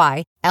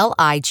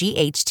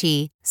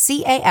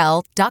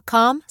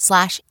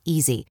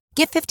SKYLIGHTCAL.com/easy.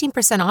 Get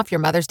 15% off your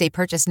Mother's Day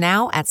purchase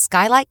now at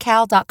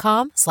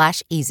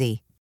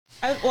skylightcal.com/easy.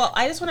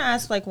 I just want to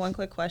ask like one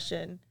quick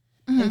question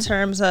in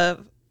terms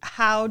of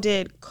how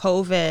did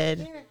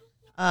COVID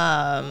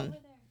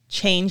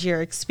change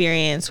your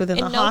experience within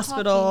the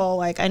hospital?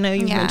 Like, I know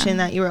you mentioned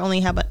that you were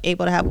only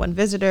able to have one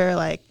visitor.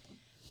 Like,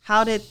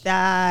 what did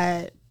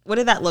that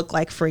look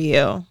like for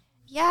you?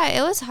 Yeah,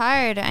 it was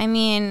hard. I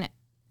mean,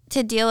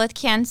 to deal with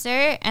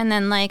cancer and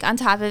then like on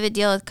top of it,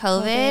 deal with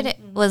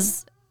COVID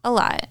was a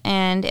lot.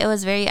 And it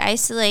was very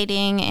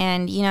isolating.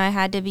 And, I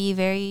had to be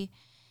very,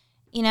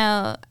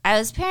 I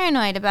was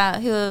paranoid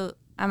about who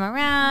I'm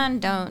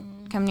around. Don't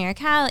come near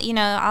Callie,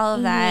 all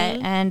of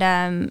that.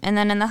 And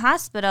then in the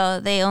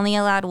hospital, they only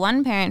allowed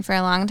one parent for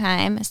a long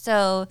time.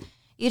 So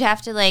you'd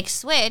have to like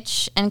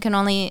switch and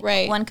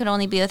one could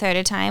only be with her at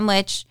a time,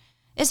 which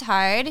is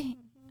hard. You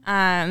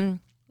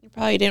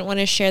probably didn't want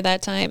to share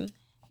that time.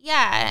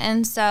 Yeah.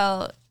 And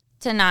so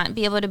to not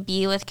be able to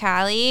be with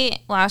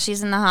Callie while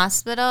she's in the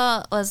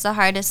hospital was the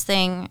hardest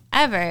thing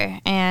ever.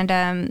 And,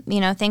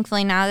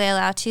 thankfully now they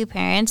allow two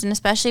parents, and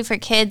especially for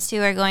kids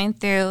who are going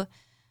through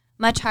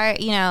much hard,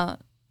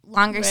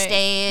 longer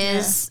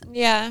stays.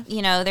 Yeah.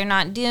 They're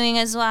not doing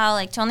as well.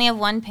 Like, to only have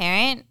one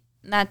parent,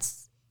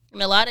 that's...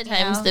 And a lot of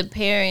times the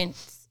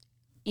parents,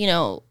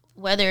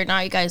 whether or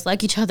not you guys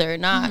like each other or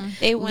not,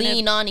 they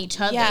lean on each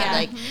other. Yeah.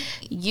 Like,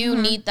 you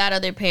need that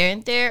other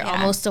parent there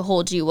almost to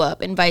hold you up,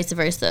 and vice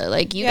versa.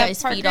 Like, you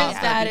guys feed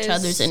off of each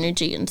other's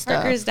energy and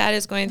stuff. Parker's dad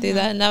is going through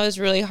that, and that was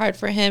really hard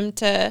for him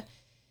to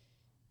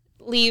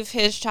leave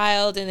his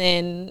child and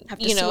then,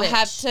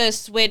 have to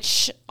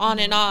switch on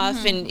and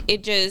off. And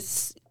it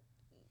just,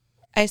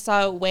 I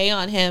saw it weigh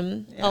on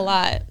him a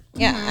lot.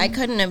 Yeah, I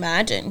couldn't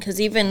imagine,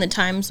 because even the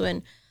times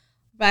when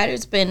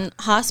Ryder's been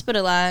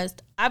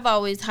hospitalized, I've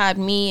always had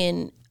me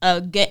and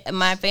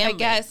my family. I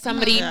guess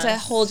somebody to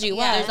hold you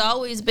up. There's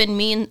always been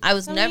me, and I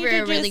was never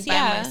really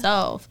by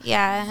myself.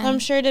 Yeah. So I'm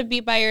sure to be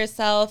by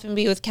yourself and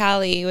be with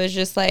Callie was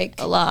just like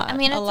a lot. I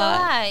mean, it's a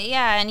lot.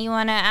 Yeah. And you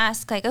want to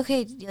ask, like,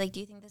 okay, like, do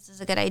you think this is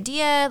a good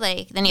idea?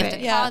 Like, then you have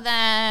to call them.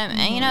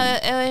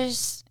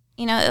 And,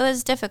 it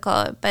was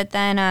difficult. But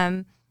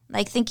then,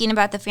 like, thinking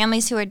about the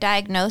families who were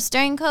diagnosed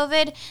during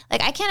COVID,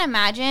 like, I can't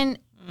imagine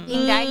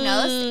being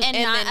diagnosed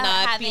and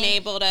not being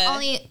able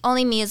to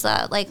only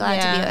Misa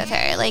allowed to be with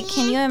her. Like,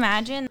 can you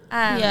imagine?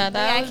 That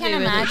I can't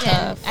imagine.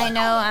 Tough. I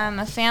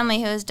know a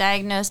family who was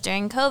diagnosed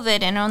during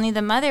COVID, and only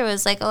the mother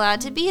was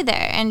allowed to be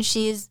there, and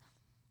she's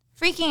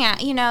freaking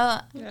out. You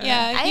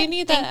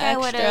need that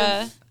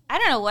extra. I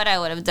don't know what I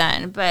would have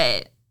done,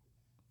 but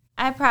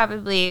I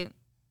probably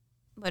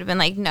would have been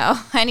like, no,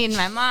 I need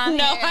my mom.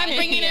 No, here. I'm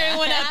bringing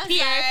everyone up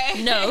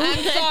here. No,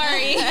 I'm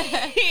sorry.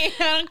 I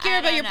don't care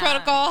about your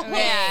protocol.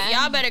 Yeah.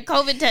 Y'all better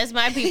COVID test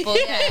my people.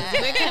 Yeah.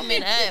 We're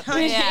coming up.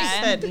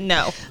 Yeah. Said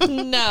no.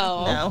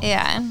 No.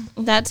 Yeah.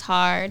 That's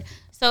hard.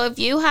 So if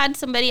you had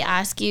somebody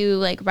ask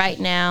you, right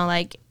now,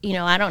 I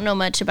don't know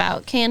much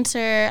about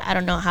cancer. I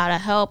don't know how to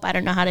help. I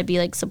don't know how to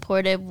be,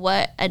 supportive.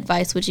 What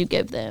advice would you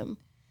give them?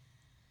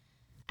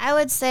 I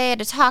would say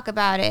to talk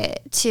about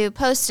it, to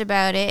post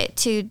about it,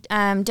 to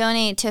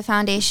donate to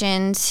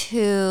foundations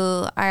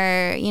who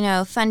are,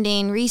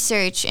 funding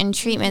research and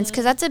treatments,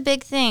 because that's a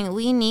big thing.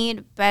 We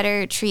need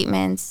better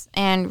treatments,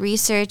 and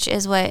research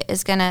is what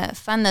is going to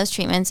fund those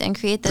treatments and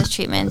create those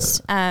treatments.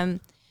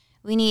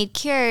 We need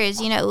cures.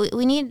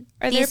 We need.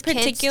 Are there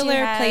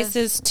particular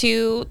places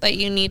too that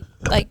you need,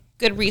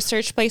 good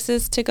research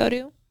places to go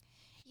to?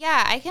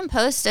 Yeah, I can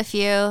post a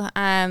few.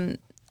 And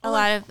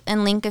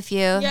link a few.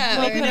 Yeah,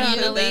 we'll put it on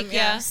the link.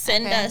 Yeah,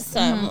 send us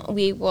some.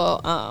 We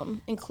will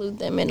include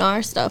them in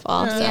our stuff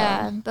also.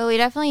 Yeah, but we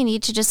definitely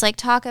need to just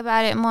talk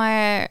about it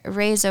more,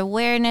 raise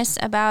awareness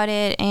about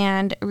it,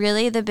 and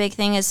really the big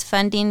thing is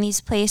funding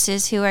these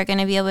places who are going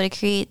to be able to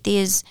create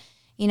these,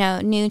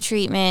 new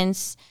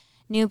treatments,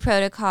 new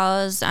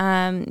protocols,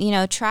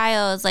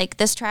 trials. Like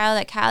this trial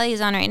that Callie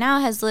is on right now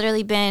has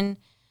literally been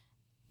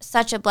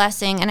such a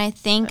blessing, and I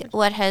think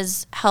what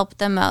has helped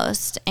the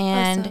most.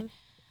 And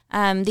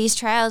awesome. These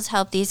trials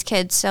help these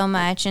kids so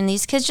much, and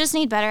these kids just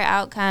need better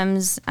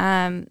outcomes.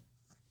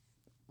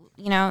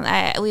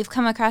 We've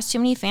come across too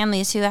many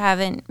families who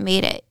haven't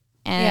made it,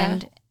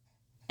 and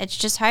it's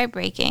just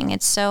heartbreaking.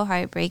 It's so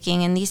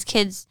heartbreaking, and these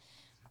kids,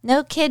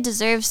 no kid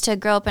deserves to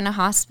grow up in a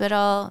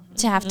hospital,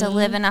 to have to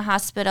live in a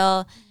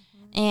hospital,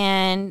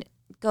 and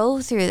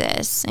go through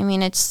this. I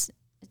mean, it's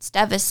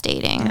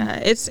devastating. Yeah,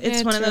 it's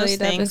one of those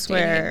things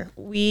where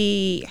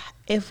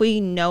if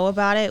we know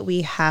about it,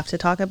 we have to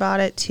talk about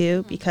it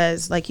too,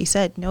 because like you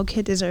said, no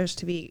kid deserves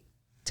to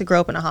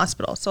grow up in a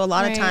hospital. So a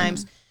lot of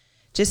times,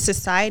 just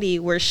society,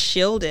 we're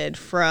shielded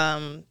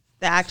from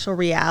the actual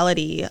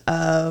reality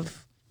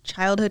of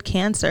childhood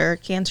cancer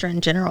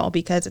in general,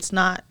 because it's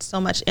not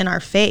so much in our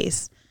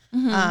face,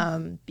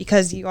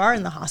 because you are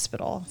in the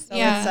hospital. So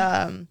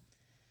it's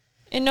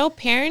and no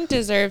parent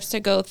deserves to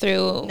go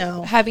through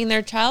having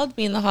their child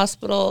be in the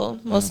hospital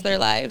most of their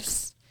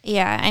lives.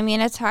 Yeah, I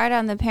mean, it's hard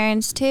on the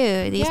parents,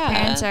 too. These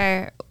parents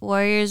are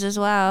warriors as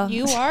well.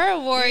 You are a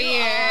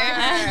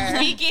warrior.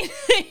 Speaking,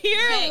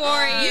 you're a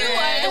warrior. You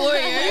are the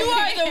warrior. You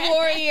are the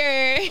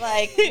warrior.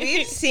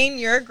 We've seen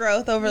your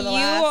growth over the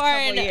last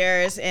couple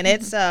years, and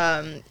it's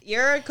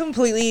you're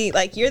completely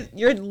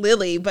you're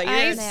Lily, but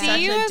you're such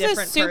you a as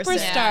different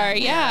superstar.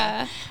 person.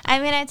 Yeah. I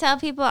mean, I tell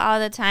people all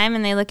the time,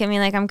 and they look at me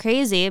like I'm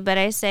crazy, but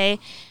I say,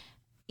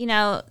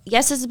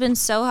 yes, it's been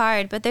so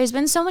hard, but there's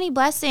been so many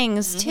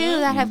blessings too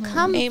that have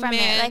come from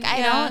it.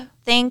 I don't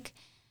think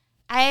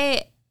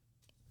I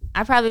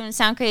probably would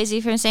sound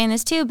crazy for saying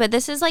this too, but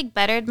this has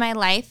bettered my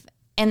life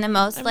in the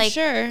most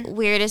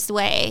weirdest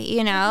way,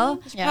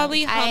 It's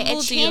probably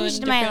it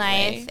changed my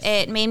life.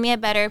 It made me a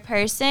better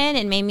person.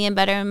 It made me a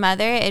better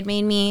mother. It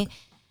made me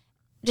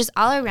just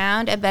all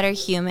around a better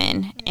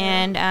human.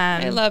 And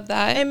I love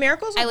that. And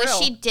miracles are I wish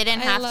real. she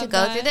didn't have to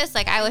go through this.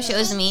 I wish it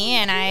was me,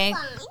 and I.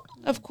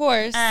 Of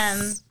course.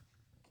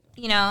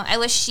 I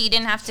wish she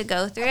didn't have to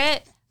go through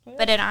it,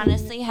 but it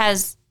honestly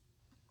has,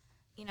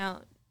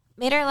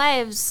 made our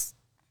lives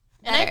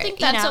better. And I think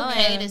that's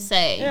okay to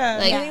say. Yeah,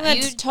 I think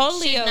that's you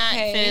totally should not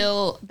okay.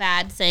 feel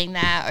bad saying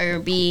that or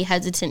be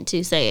hesitant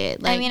to say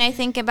it. I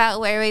think about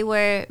where we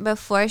were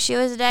before she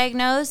was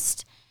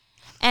diagnosed,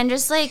 and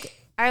just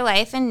our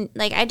life, and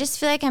I just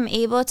feel like I'm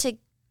able to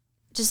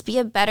just be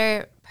a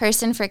better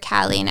person for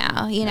Callie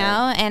now,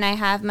 and I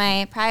have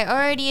my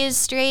priorities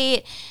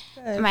straight.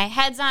 My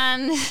head's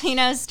on,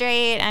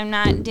 straight. I'm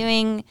not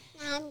doing.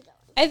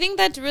 I think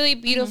that's really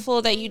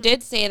beautiful that you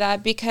did say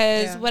that,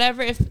 because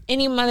if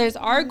any mothers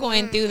are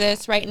going through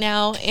this right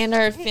now and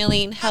are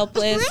feeling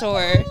helpless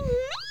or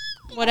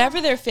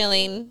whatever they're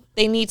feeling,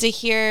 they need to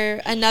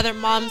hear another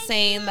mom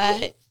saying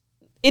that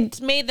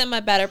it's made them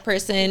a better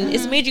person.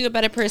 It's made you a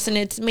better person.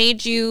 It's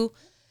made you,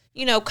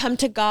 come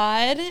to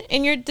God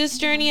in this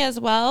journey as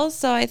well.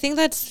 So I think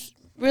that's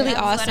really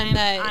awesome.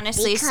 That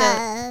honestly,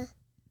 so.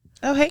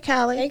 Oh, hey,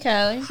 Callie. Hey,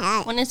 Callie.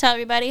 Hi. Want to tell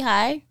everybody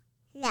hi?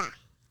 Yeah.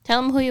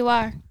 Tell them who you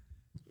are.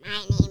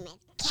 My name is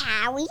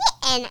Callie,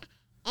 and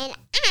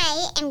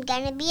I am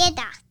gonna be a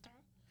doctor.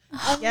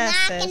 I'm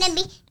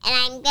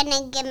I'm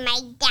gonna give my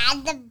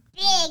dad the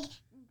big,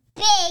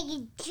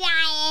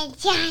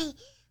 giant,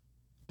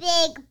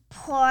 big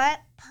pork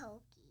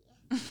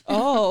pokey.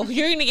 Oh,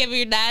 you're gonna give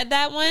your dad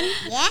that one?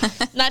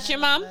 Yeah. Not your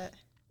mom? Nope.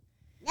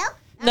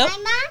 Not Nope. my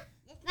mom.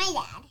 It's my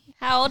dad.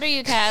 How old are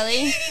you,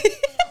 Callie?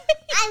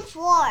 I'm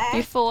 4.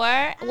 You're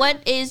 4.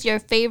 What is your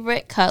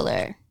favorite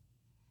color?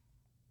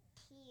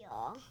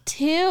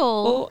 Teal.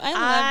 Oh,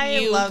 I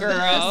love you,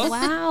 girl. This.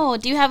 Wow.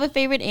 Do you have a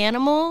favorite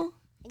animal?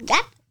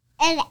 Yep.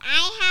 And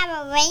I have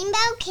a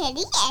rainbow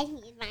kitty, and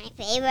he's my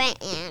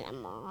favorite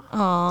animal.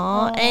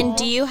 Aww. And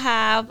do you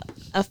have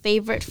a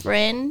favorite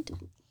friend?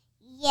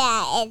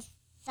 Yeah, it's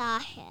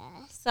Sasha.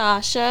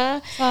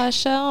 Sasha.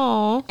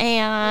 Sasha.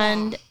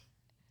 And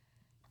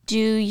do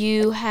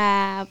you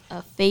have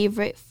a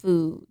favorite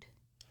food?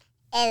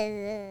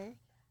 It's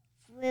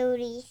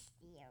fruity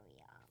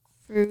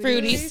cereal.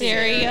 Fruity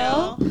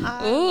cereal.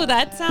 Ooh,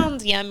 that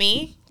sounds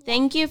yummy.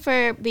 Thank you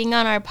for being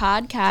on our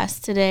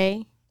podcast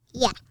today.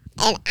 Yeah.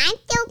 And I'm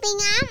still being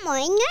on more,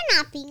 and you're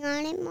not being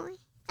on it more.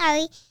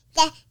 Sorry.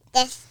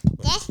 This,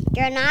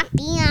 you're not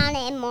being on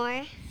it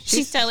more.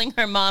 She's telling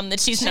her mom that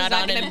she's not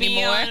on it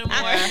anymore.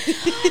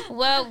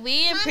 Well,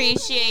 we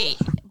appreciate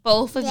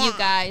both of you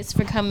guys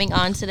for coming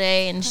on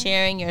today and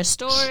sharing your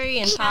story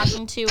and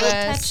talking to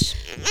us.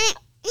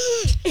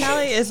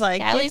 Callie is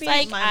like, Callie's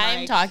like,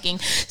 I'm talking.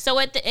 So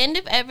at the end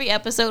of every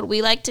episode,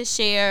 we like to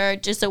share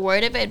just a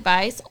word of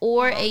advice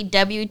or a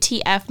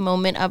WTF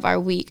moment of our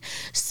week.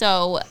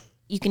 So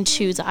you can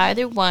choose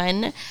either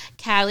one.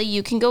 Callie,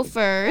 you can go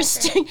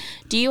first. Okay.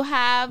 Do you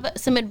have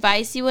some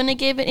advice you want to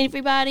give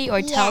everybody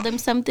or tell them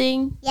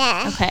something?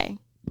 Yeah. Okay.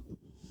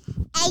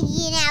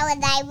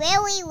 And I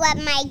really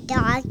love my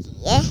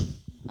doggy.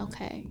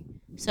 Okay.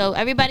 So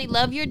everybody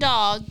love your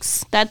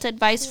dogs. That's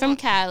advice from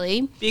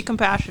Callie. Be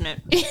compassionate.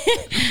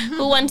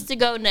 Who wants to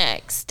go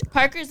next?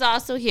 Parker's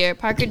also here.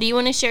 Parker, do you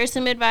want to share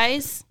some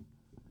advice?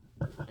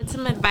 What's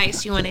some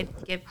advice you want to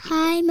give people?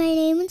 Hi, my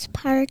name is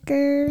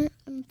Parker.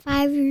 I'm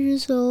 5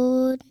 years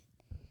old.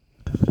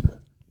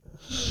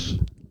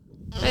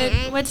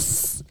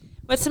 What's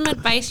some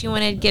advice you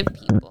want to give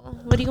people?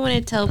 What do you want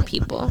to tell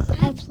people?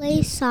 I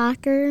play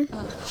soccer.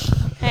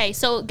 Okay,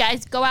 so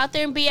guys, go out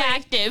there and be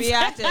active. Be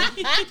active.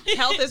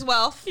 Health is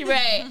wealth.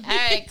 Right. All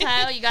right,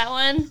 Kyle, you got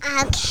one?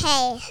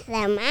 Okay,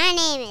 so my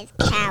name is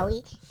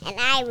Callie, and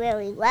I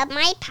really love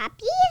my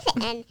puppies,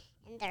 and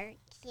they're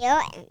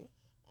cute,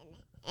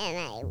 and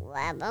I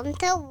love them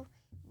to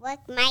lick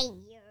my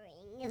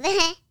earrings,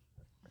 and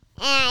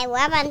I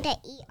love them to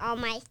eat all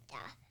my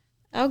stuff.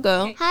 I'll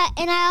go. Hi,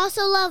 and I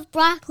also love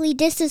broccoli.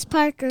 This is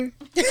Parker.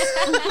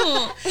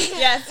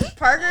 Yes,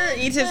 Parker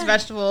eats his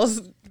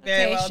vegetables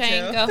very well,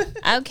 Cheyenne, too.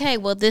 go. Okay,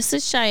 well, this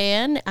is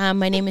Cheyenne.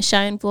 My name is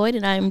Cheyenne Floyd,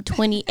 and I'm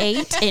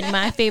 28, and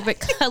my favorite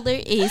color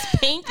is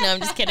pink. No, I'm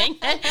just kidding.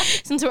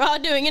 Since we're all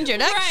doing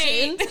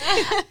introductions.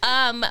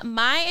 Right.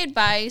 My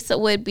advice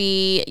would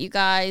be, you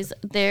guys,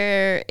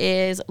 there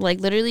is,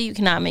 literally you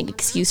cannot make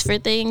excuse for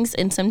things,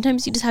 and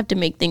sometimes you just have to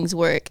make things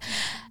work.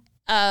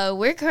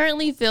 We're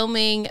currently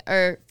filming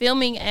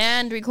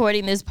and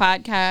recording this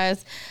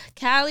podcast.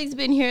 Callie's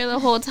been here the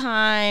whole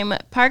time.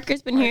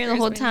 Parker's been here the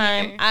whole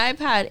time. I've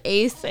had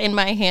Ace in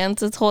my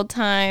hands this whole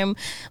time.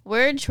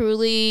 We're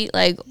truly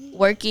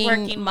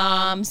working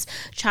moms,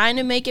 trying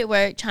to make it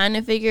work, trying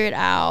to figure it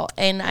out.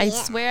 And I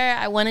swear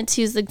I wanted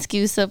to use the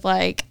excuse of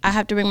I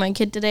have to bring my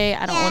kid today.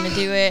 I don't want to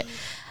do it.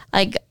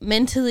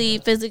 Mentally,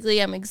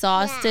 physically, I'm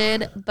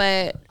exhausted,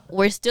 but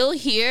we're still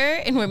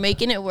here and we're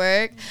making it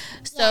work.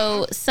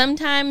 So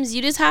sometimes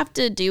you just have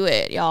to do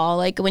it,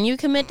 y'all. When you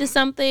commit to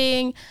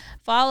something,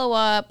 follow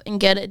up and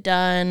get it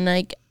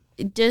done.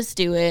 Just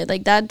do it.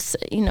 That's,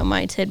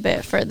 my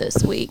tidbit for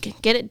this week.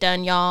 Get it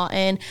done, y'all.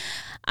 And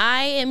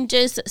I am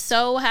just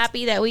so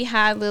happy that we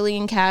had Lily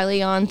and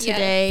Callie on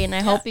today, and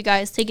I hope you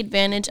guys take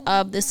advantage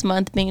of this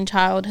month being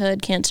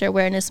Childhood Cancer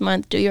Awareness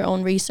Month. Do your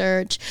own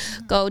research.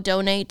 Go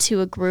donate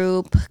to a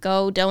group.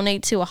 Go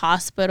donate to a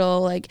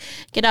hospital.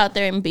 Get out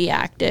there and be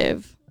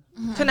active.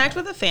 Connect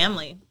with a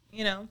family,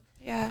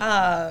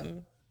 Yeah.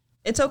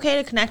 It's okay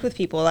to connect with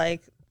people.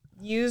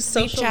 Use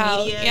social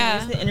media,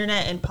 use the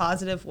internet in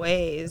positive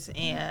ways,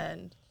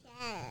 and...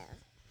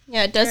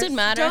 Yeah, it doesn't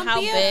matter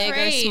how big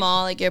or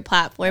small your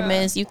platform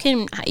is. You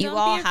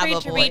all have a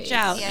voice. To reach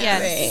out.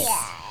 Yes.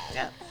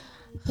 Yeah.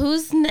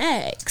 Who's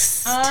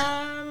next?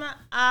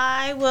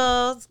 I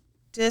will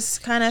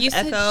just kind of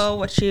echo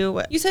what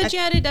you... You said you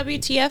had a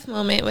WTF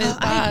moment with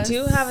Boss. I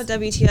do have a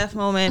WTF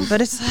moment,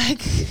 but it's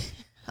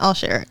I'll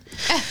share it.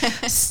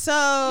 So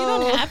you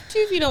don't have to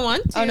if you don't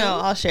want to. Oh no,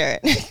 I'll share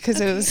it because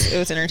it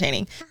was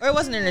entertaining, or it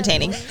wasn't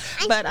entertaining,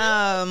 but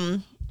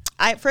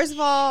first of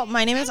all,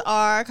 my name is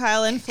R.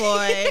 Kylan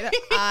Floyd.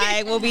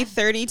 I will be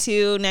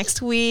 32 next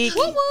week,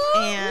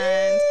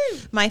 and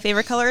my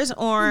favorite color is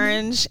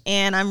orange.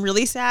 And I'm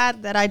really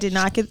sad that I did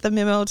not get the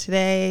memo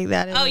today.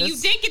 You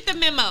did get the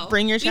memo.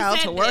 Bring your child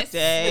to work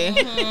day.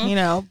 You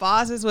know,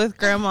 Boz is with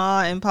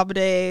Grandma and Papa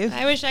Dave.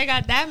 I wish I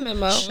got that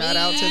memo. Shout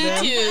out to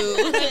them.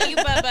 Thank you,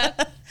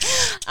 Bubba.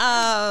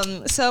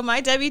 So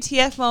my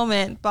WTF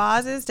moment,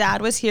 Boz's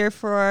dad was here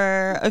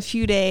for a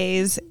few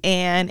days,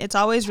 and it's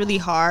always really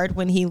hard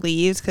when he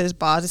leaves because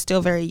Boz is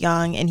still very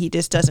young and he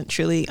just doesn't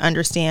truly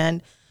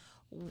understand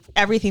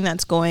everything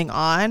that's going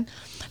on.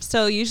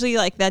 So usually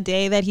like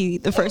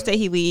the first day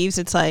he leaves,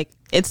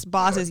 it's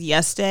Boz's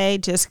yes day,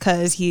 just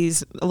because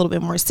he's a little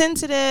bit more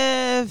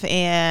sensitive,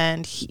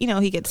 and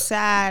he gets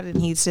sad, and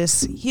he's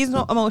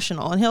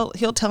emotional, and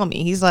he'll tell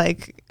me, he's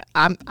like,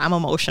 I'm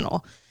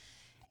emotional.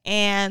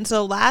 And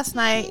so last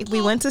night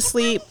we went to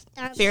sleep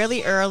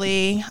fairly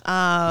early,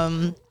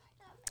 and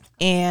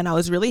I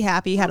was really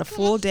happy. Had a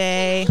full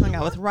day, hung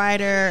out with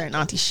Ryder and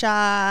Auntie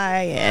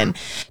Shy, and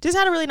just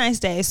had a really nice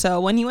day. So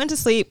when he went to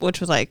sleep, which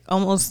was like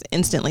almost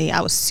instantly,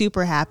 I was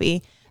super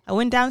happy. I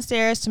went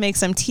downstairs to make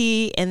some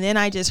tea, and then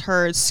I just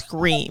heard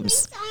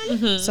screams.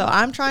 Mm-hmm. So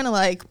I'm trying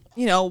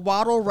to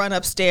waddle run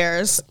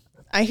upstairs.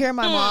 I hear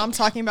my mom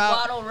talking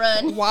about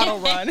waddle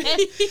run. And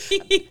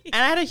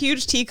I had a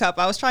huge teacup.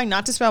 I was trying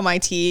not to spill my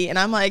tea, and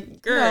I'm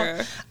like, girl,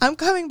 I'm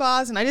coming,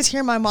 Boz. And I just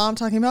hear my mom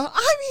talking about,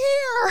 I'm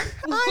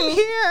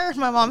here.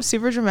 My mom's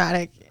super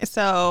dramatic.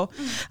 So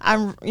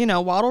I'm,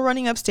 waddle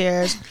running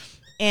upstairs,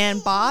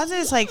 and Boz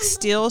is like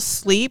still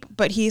asleep,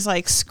 but he's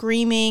like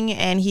screaming,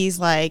 and he's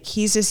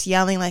just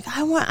yelling like,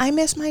 I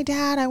miss my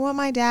dad. I want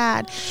my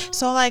dad.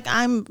 So like,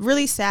 I'm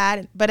really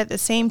sad, but at the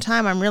same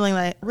time, I'm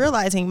really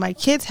realizing my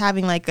kid's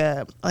having like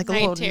a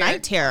little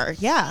night terror.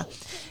 Yeah.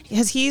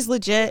 Because he's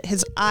legit,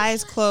 his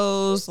eyes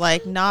closed,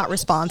 like not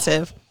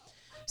responsive.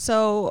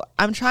 So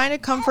I'm trying to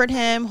comfort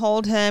him,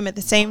 hold him at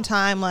the same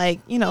time,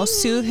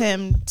 soothe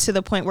him to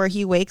the point where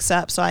he wakes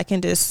up, so I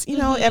can just,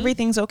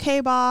 everything's okay,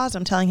 Boz.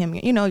 I'm telling him,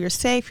 you're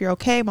safe, you're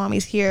okay,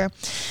 mommy's here.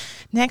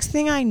 Next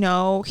thing I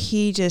know,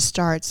 he just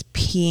starts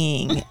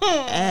peeing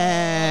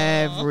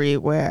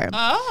everywhere.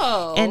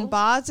 Oh. And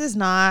Boz is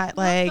not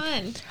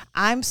fun.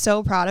 I'm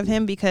so proud of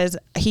him because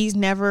he's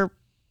never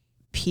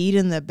peed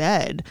in the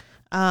bed.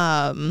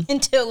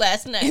 Until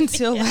last night. He was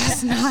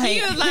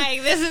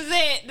like, this is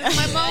it.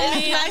 This is my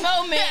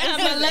moment. I'm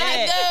going to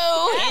let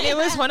go. And it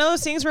was one of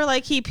those things where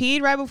he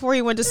peed right before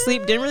he went to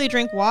sleep, didn't really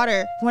drink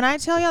water. When I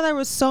tell y'all there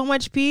was so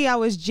much pee, I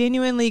was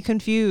genuinely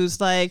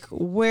confused. Like,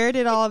 where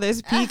did all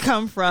this pee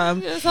come from?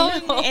 And it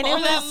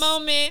was that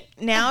moment.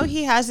 Now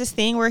he has this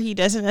thing where he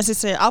doesn't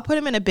necessarily, I'll put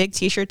him in a big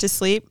t-shirt to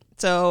sleep.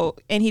 So,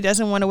 and he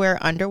doesn't want to wear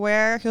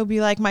underwear. He'll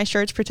be like, my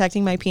shirt's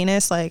protecting my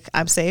penis. Like,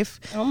 I'm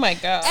safe. Oh my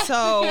God.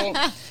 So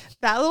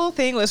that little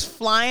thing was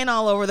flying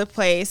all over the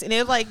place, and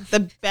it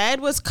the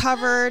bed was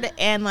covered,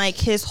 and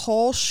his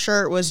whole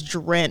shirt was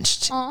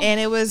drenched.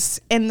 Aww.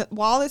 And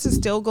while this is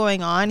still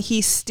going on,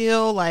 he's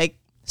still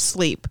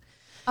sleep.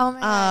 Oh my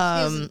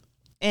gosh.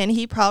 And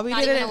he probably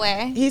didn't.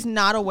 Aware. He's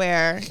not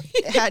aware.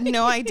 Had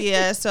no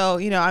idea. So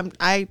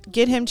I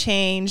get him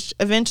changed.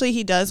 Eventually,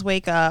 he does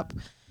wake up.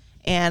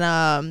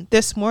 And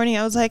this morning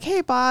I was like,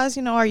 hey, Boz,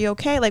 are you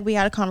okay? We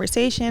had a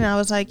conversation. And I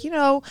was like, do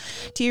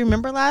you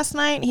remember last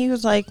night? And he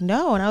was like,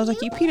 no. And I was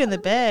like, you peed in the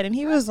bed. And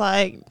he was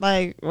like,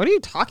 what are you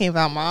talking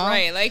about, Mom?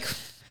 Right,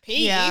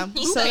 pee. Yeah.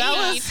 So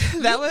that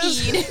was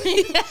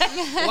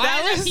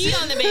why is there pee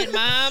on the bed,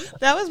 Mom?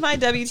 That was my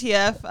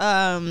WTF.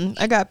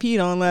 I got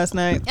peed on last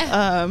night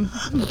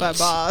by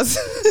Boz.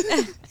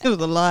 It was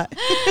a lot.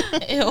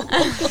 Ew.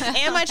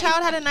 And my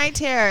child had a night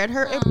terror.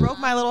 It broke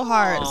my little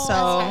heart.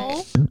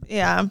 So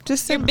yeah,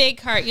 just your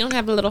big heart. You don't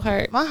have a little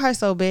heart. My heart's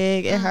so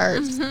big, it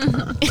hurts.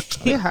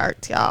 It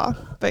hurts, y'all.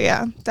 But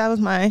yeah, that was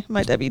my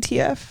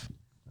WTF.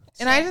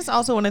 And I just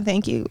also want to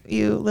thank you,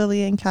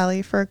 Lily and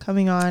Callie, for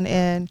coming on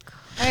and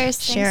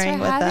sharing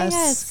with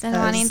us and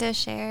wanting to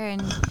share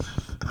and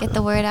get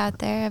the word out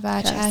there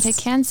about childhood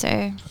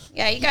cancer.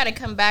 Yeah, you got to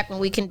come back when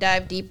we can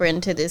dive deeper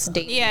into this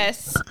dating.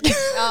 Yes.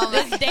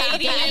 This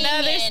dating and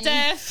other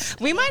stuff.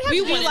 We might have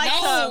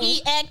to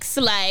do EX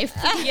life.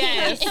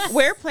 Yes.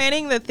 We're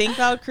planning the Think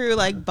Loud Crew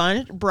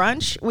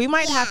brunch. We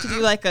might have to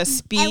do a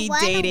speed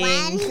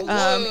dating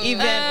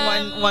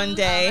event one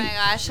day. Oh my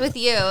gosh, with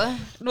you.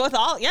 With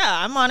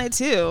I'm on it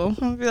too.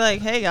 I'll be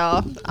like, hey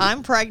y'all,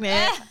 I'm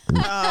pregnant.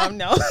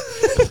 No.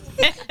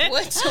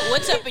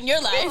 What's up in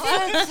your life?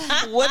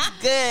 What's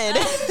good?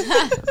 All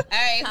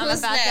right, I'm who's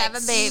about next? to have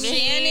a baby.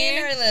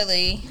 Shannon or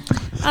Lily?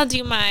 I'll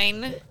do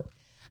mine.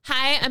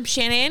 Hi, I'm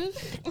Shannon.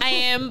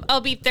 I'll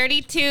be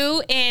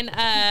 32 in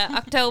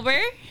October,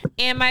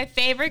 and my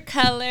favorite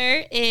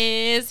color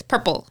is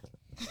purple.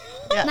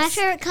 Yes. My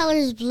favorite color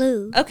is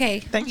blue.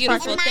 Okay,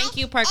 beautiful. Thank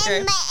you, Parker.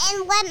 And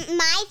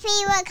my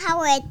favorite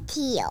color is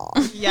teal.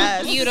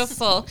 Yes.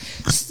 Beautiful.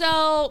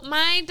 So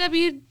my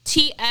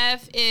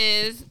WTF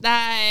is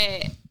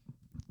that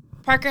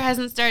Parker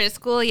hasn't started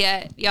school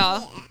yet,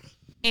 y'all.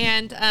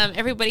 And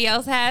everybody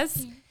else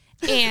has.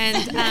 And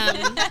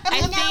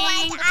I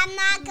think I'm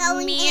not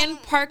going me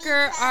and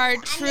Parker are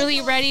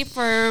truly ready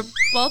for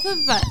both of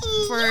us,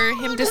 for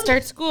him to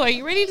start school. Are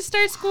you ready to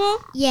start school?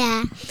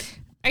 Yeah.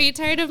 Are you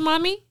tired of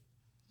mommy?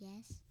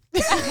 Yes.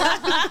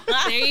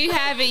 There you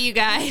have it, you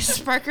guys.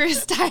 Parker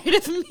is tired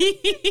of me.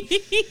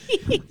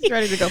 He's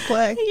ready to go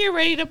play. You're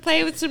ready to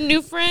play with some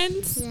new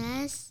friends?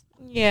 Yes.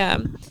 Yeah.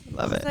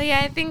 Love it. So,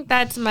 yeah, I think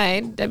that's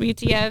my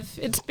WTF.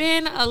 It's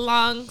been a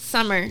long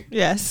summer.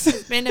 Yes.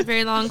 It's been a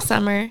very long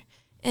summer.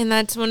 And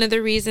that's one of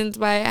the reasons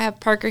why I have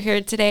Parker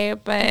here today.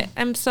 But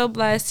I'm so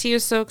blessed. He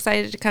was so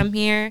excited to come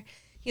here.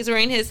 He's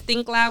wearing his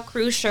Think Loud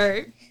Crew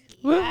shirt.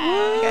 You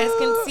guys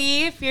can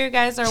see if you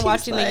guys are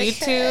watching the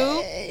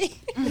YouTube. Hey.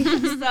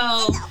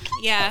 So,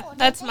 yeah,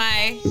 that's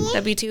my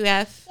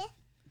WTF.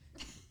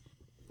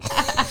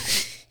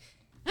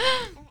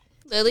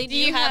 Lily, do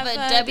you have a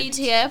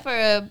WTF or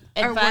a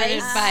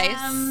advice?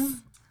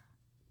 Some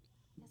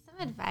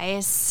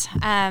advice.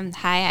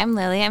 Hi, I'm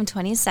Lily. I'm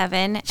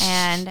 27,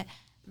 and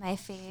my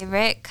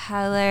favorite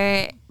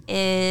color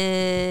is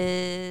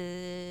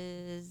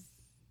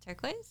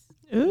turquoise.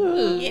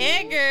 Ooh.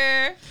 Yeah,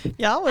 girl.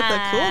 Y'all with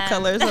the cool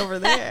colors over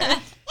there.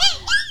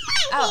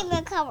 my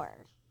favorite color.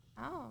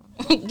 Oh.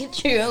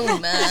 Get your own,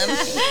 Mom.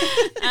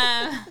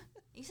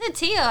 You said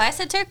teal. I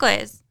said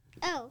turquoise.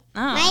 Oh.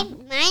 Oh.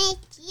 Mine is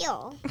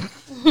teal.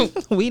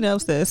 We know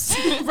this.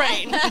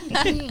 Right.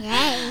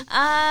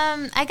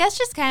 I guess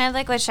just kind of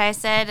like what Shai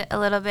said a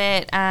little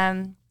bit.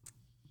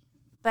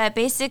 But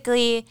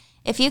basically,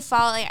 if you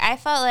follow, like, I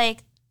felt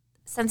like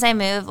since I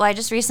moved, I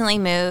just recently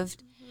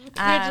moved.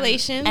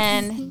 Congratulations.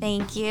 And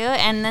thank you.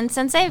 And then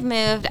since I've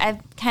moved, I've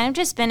kind of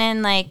just been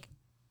in I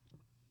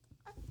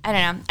don't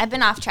know, I've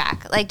been off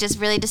track, just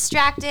really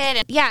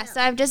distracted. Yeah,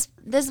 so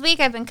this week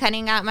I've been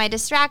cutting out my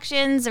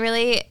distractions,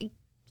 really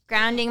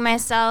grounding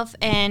myself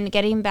and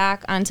getting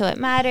back onto what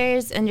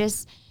matters. And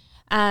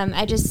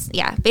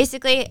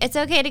basically it's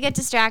okay to get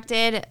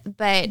distracted,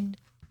 but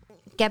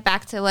get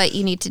back to what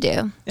you need to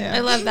do. Yeah. I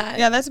love that.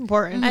 Yeah, that's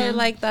important. I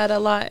like that a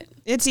lot.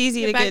 It's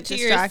easy to get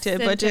distracted,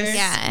 but just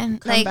come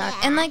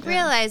back. And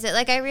realize it.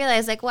 I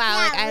realized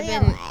wow, I've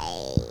been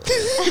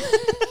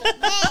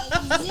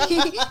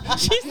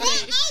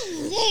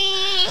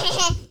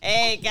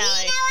Hey, Callie.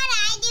 You know what I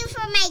do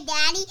for my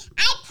daddy?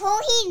 I pull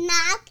his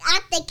mask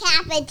out the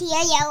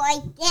cafeteria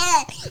like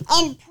this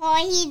and pour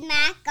his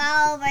mask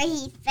all over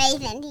his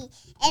face, and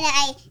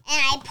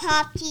I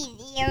popped his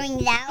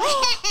earrings out.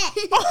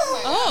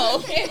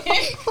 Oh, okay.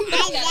 That's what I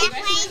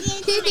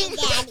do to my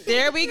daddy.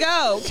 There we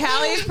go.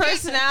 Callie's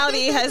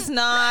personality has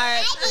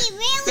not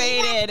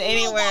faded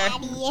anywhere.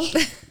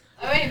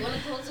 All right, want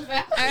to close the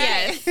wrap?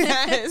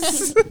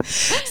 Yes.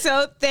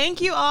 So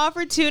thank you all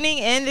for tuning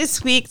in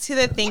this week to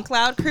the Think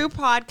Loud Crew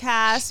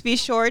podcast. Be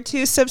sure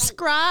to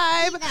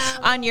subscribe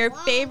on your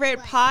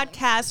favorite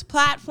podcast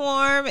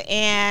platform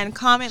and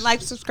comment,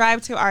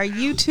 subscribe to our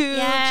YouTube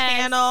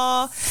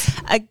channel.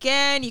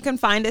 Again, you can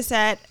find us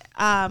at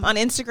on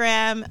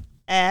Instagram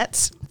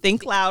at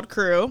Think Loud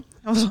Crew.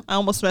 I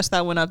almost messed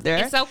that one up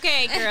there. It's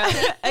okay, girl.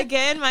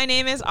 Again, my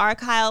name is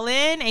Kyle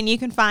Lynn, and you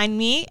can find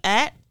me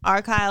at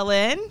Kyle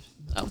Lynn.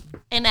 Oh.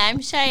 And I'm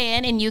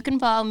Cheyenne, and you can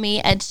follow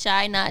me at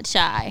Shy Not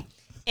Shy.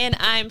 And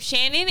I'm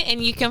Shannon,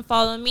 and you can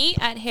follow me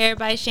at Hair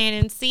by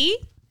Shannon C.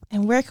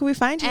 And where can we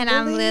find you, And Lily?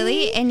 I'm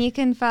Lily, and you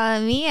can follow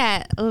me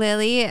at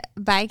Lily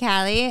by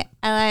Callie,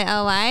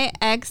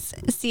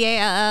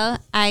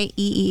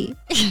 LILYXCALLIEE.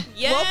 Yes.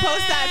 We'll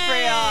post that for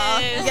y'all.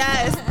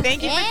 Yes.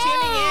 Thank you for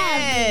tuning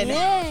in.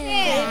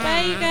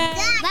 Bye, you guys.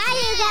 Bye,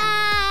 you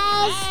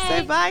guys.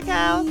 Say bye,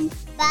 Cal.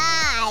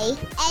 Bye.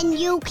 And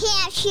you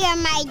can't share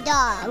my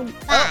dog.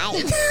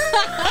 Bye.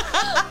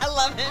 I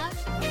love it.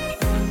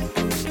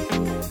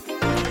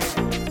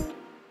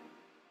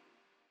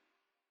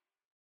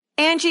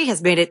 Angie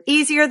has made it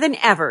easier than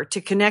ever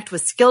to connect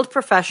with skilled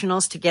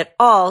professionals to get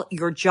all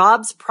your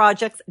jobs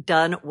projects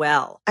done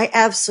well. I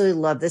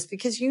absolutely love this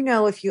because,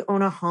 if you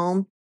own a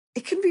home,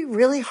 it can be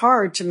really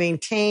hard to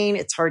maintain.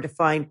 It's hard to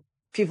find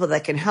people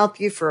that can help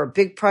you for a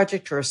big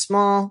project or a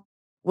small.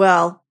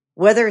 Well,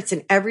 whether it's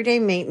in everyday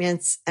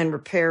maintenance and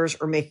repairs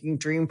or making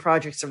dream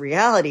projects a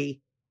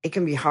reality, it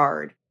can be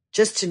hard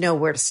just to know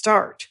where to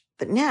start.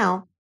 But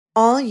now,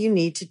 all you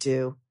need to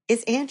do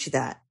is Angie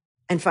that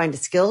and find a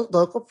skilled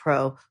local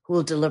pro who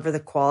will deliver the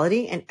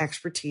quality and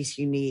expertise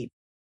you need.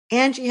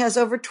 Angie has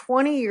over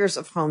 20 years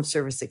of home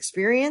service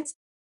experience,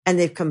 and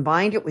they've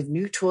combined it with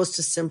new tools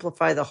to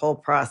simplify the whole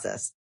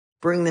process.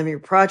 Bring them your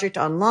project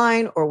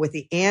online or with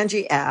the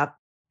Angie app.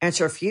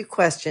 Answer a few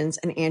questions,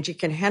 and Angie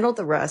can handle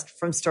the rest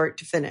from start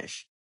to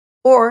finish.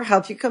 Or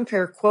help you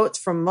compare quotes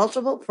from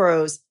multiple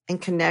pros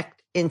and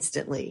connect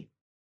instantly,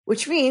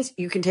 which means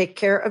you can take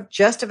care of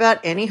just about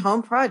any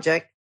home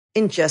project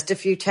in just a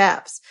few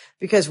taps.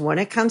 Because when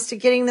it comes to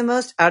getting the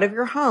most out of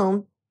your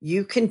home,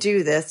 you can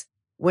do this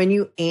when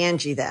you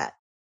Angie that.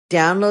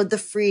 Download the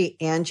free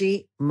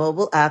Angie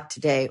mobile app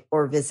today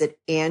or visit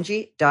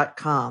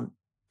Angie.com.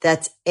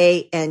 That's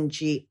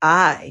ANGI.com.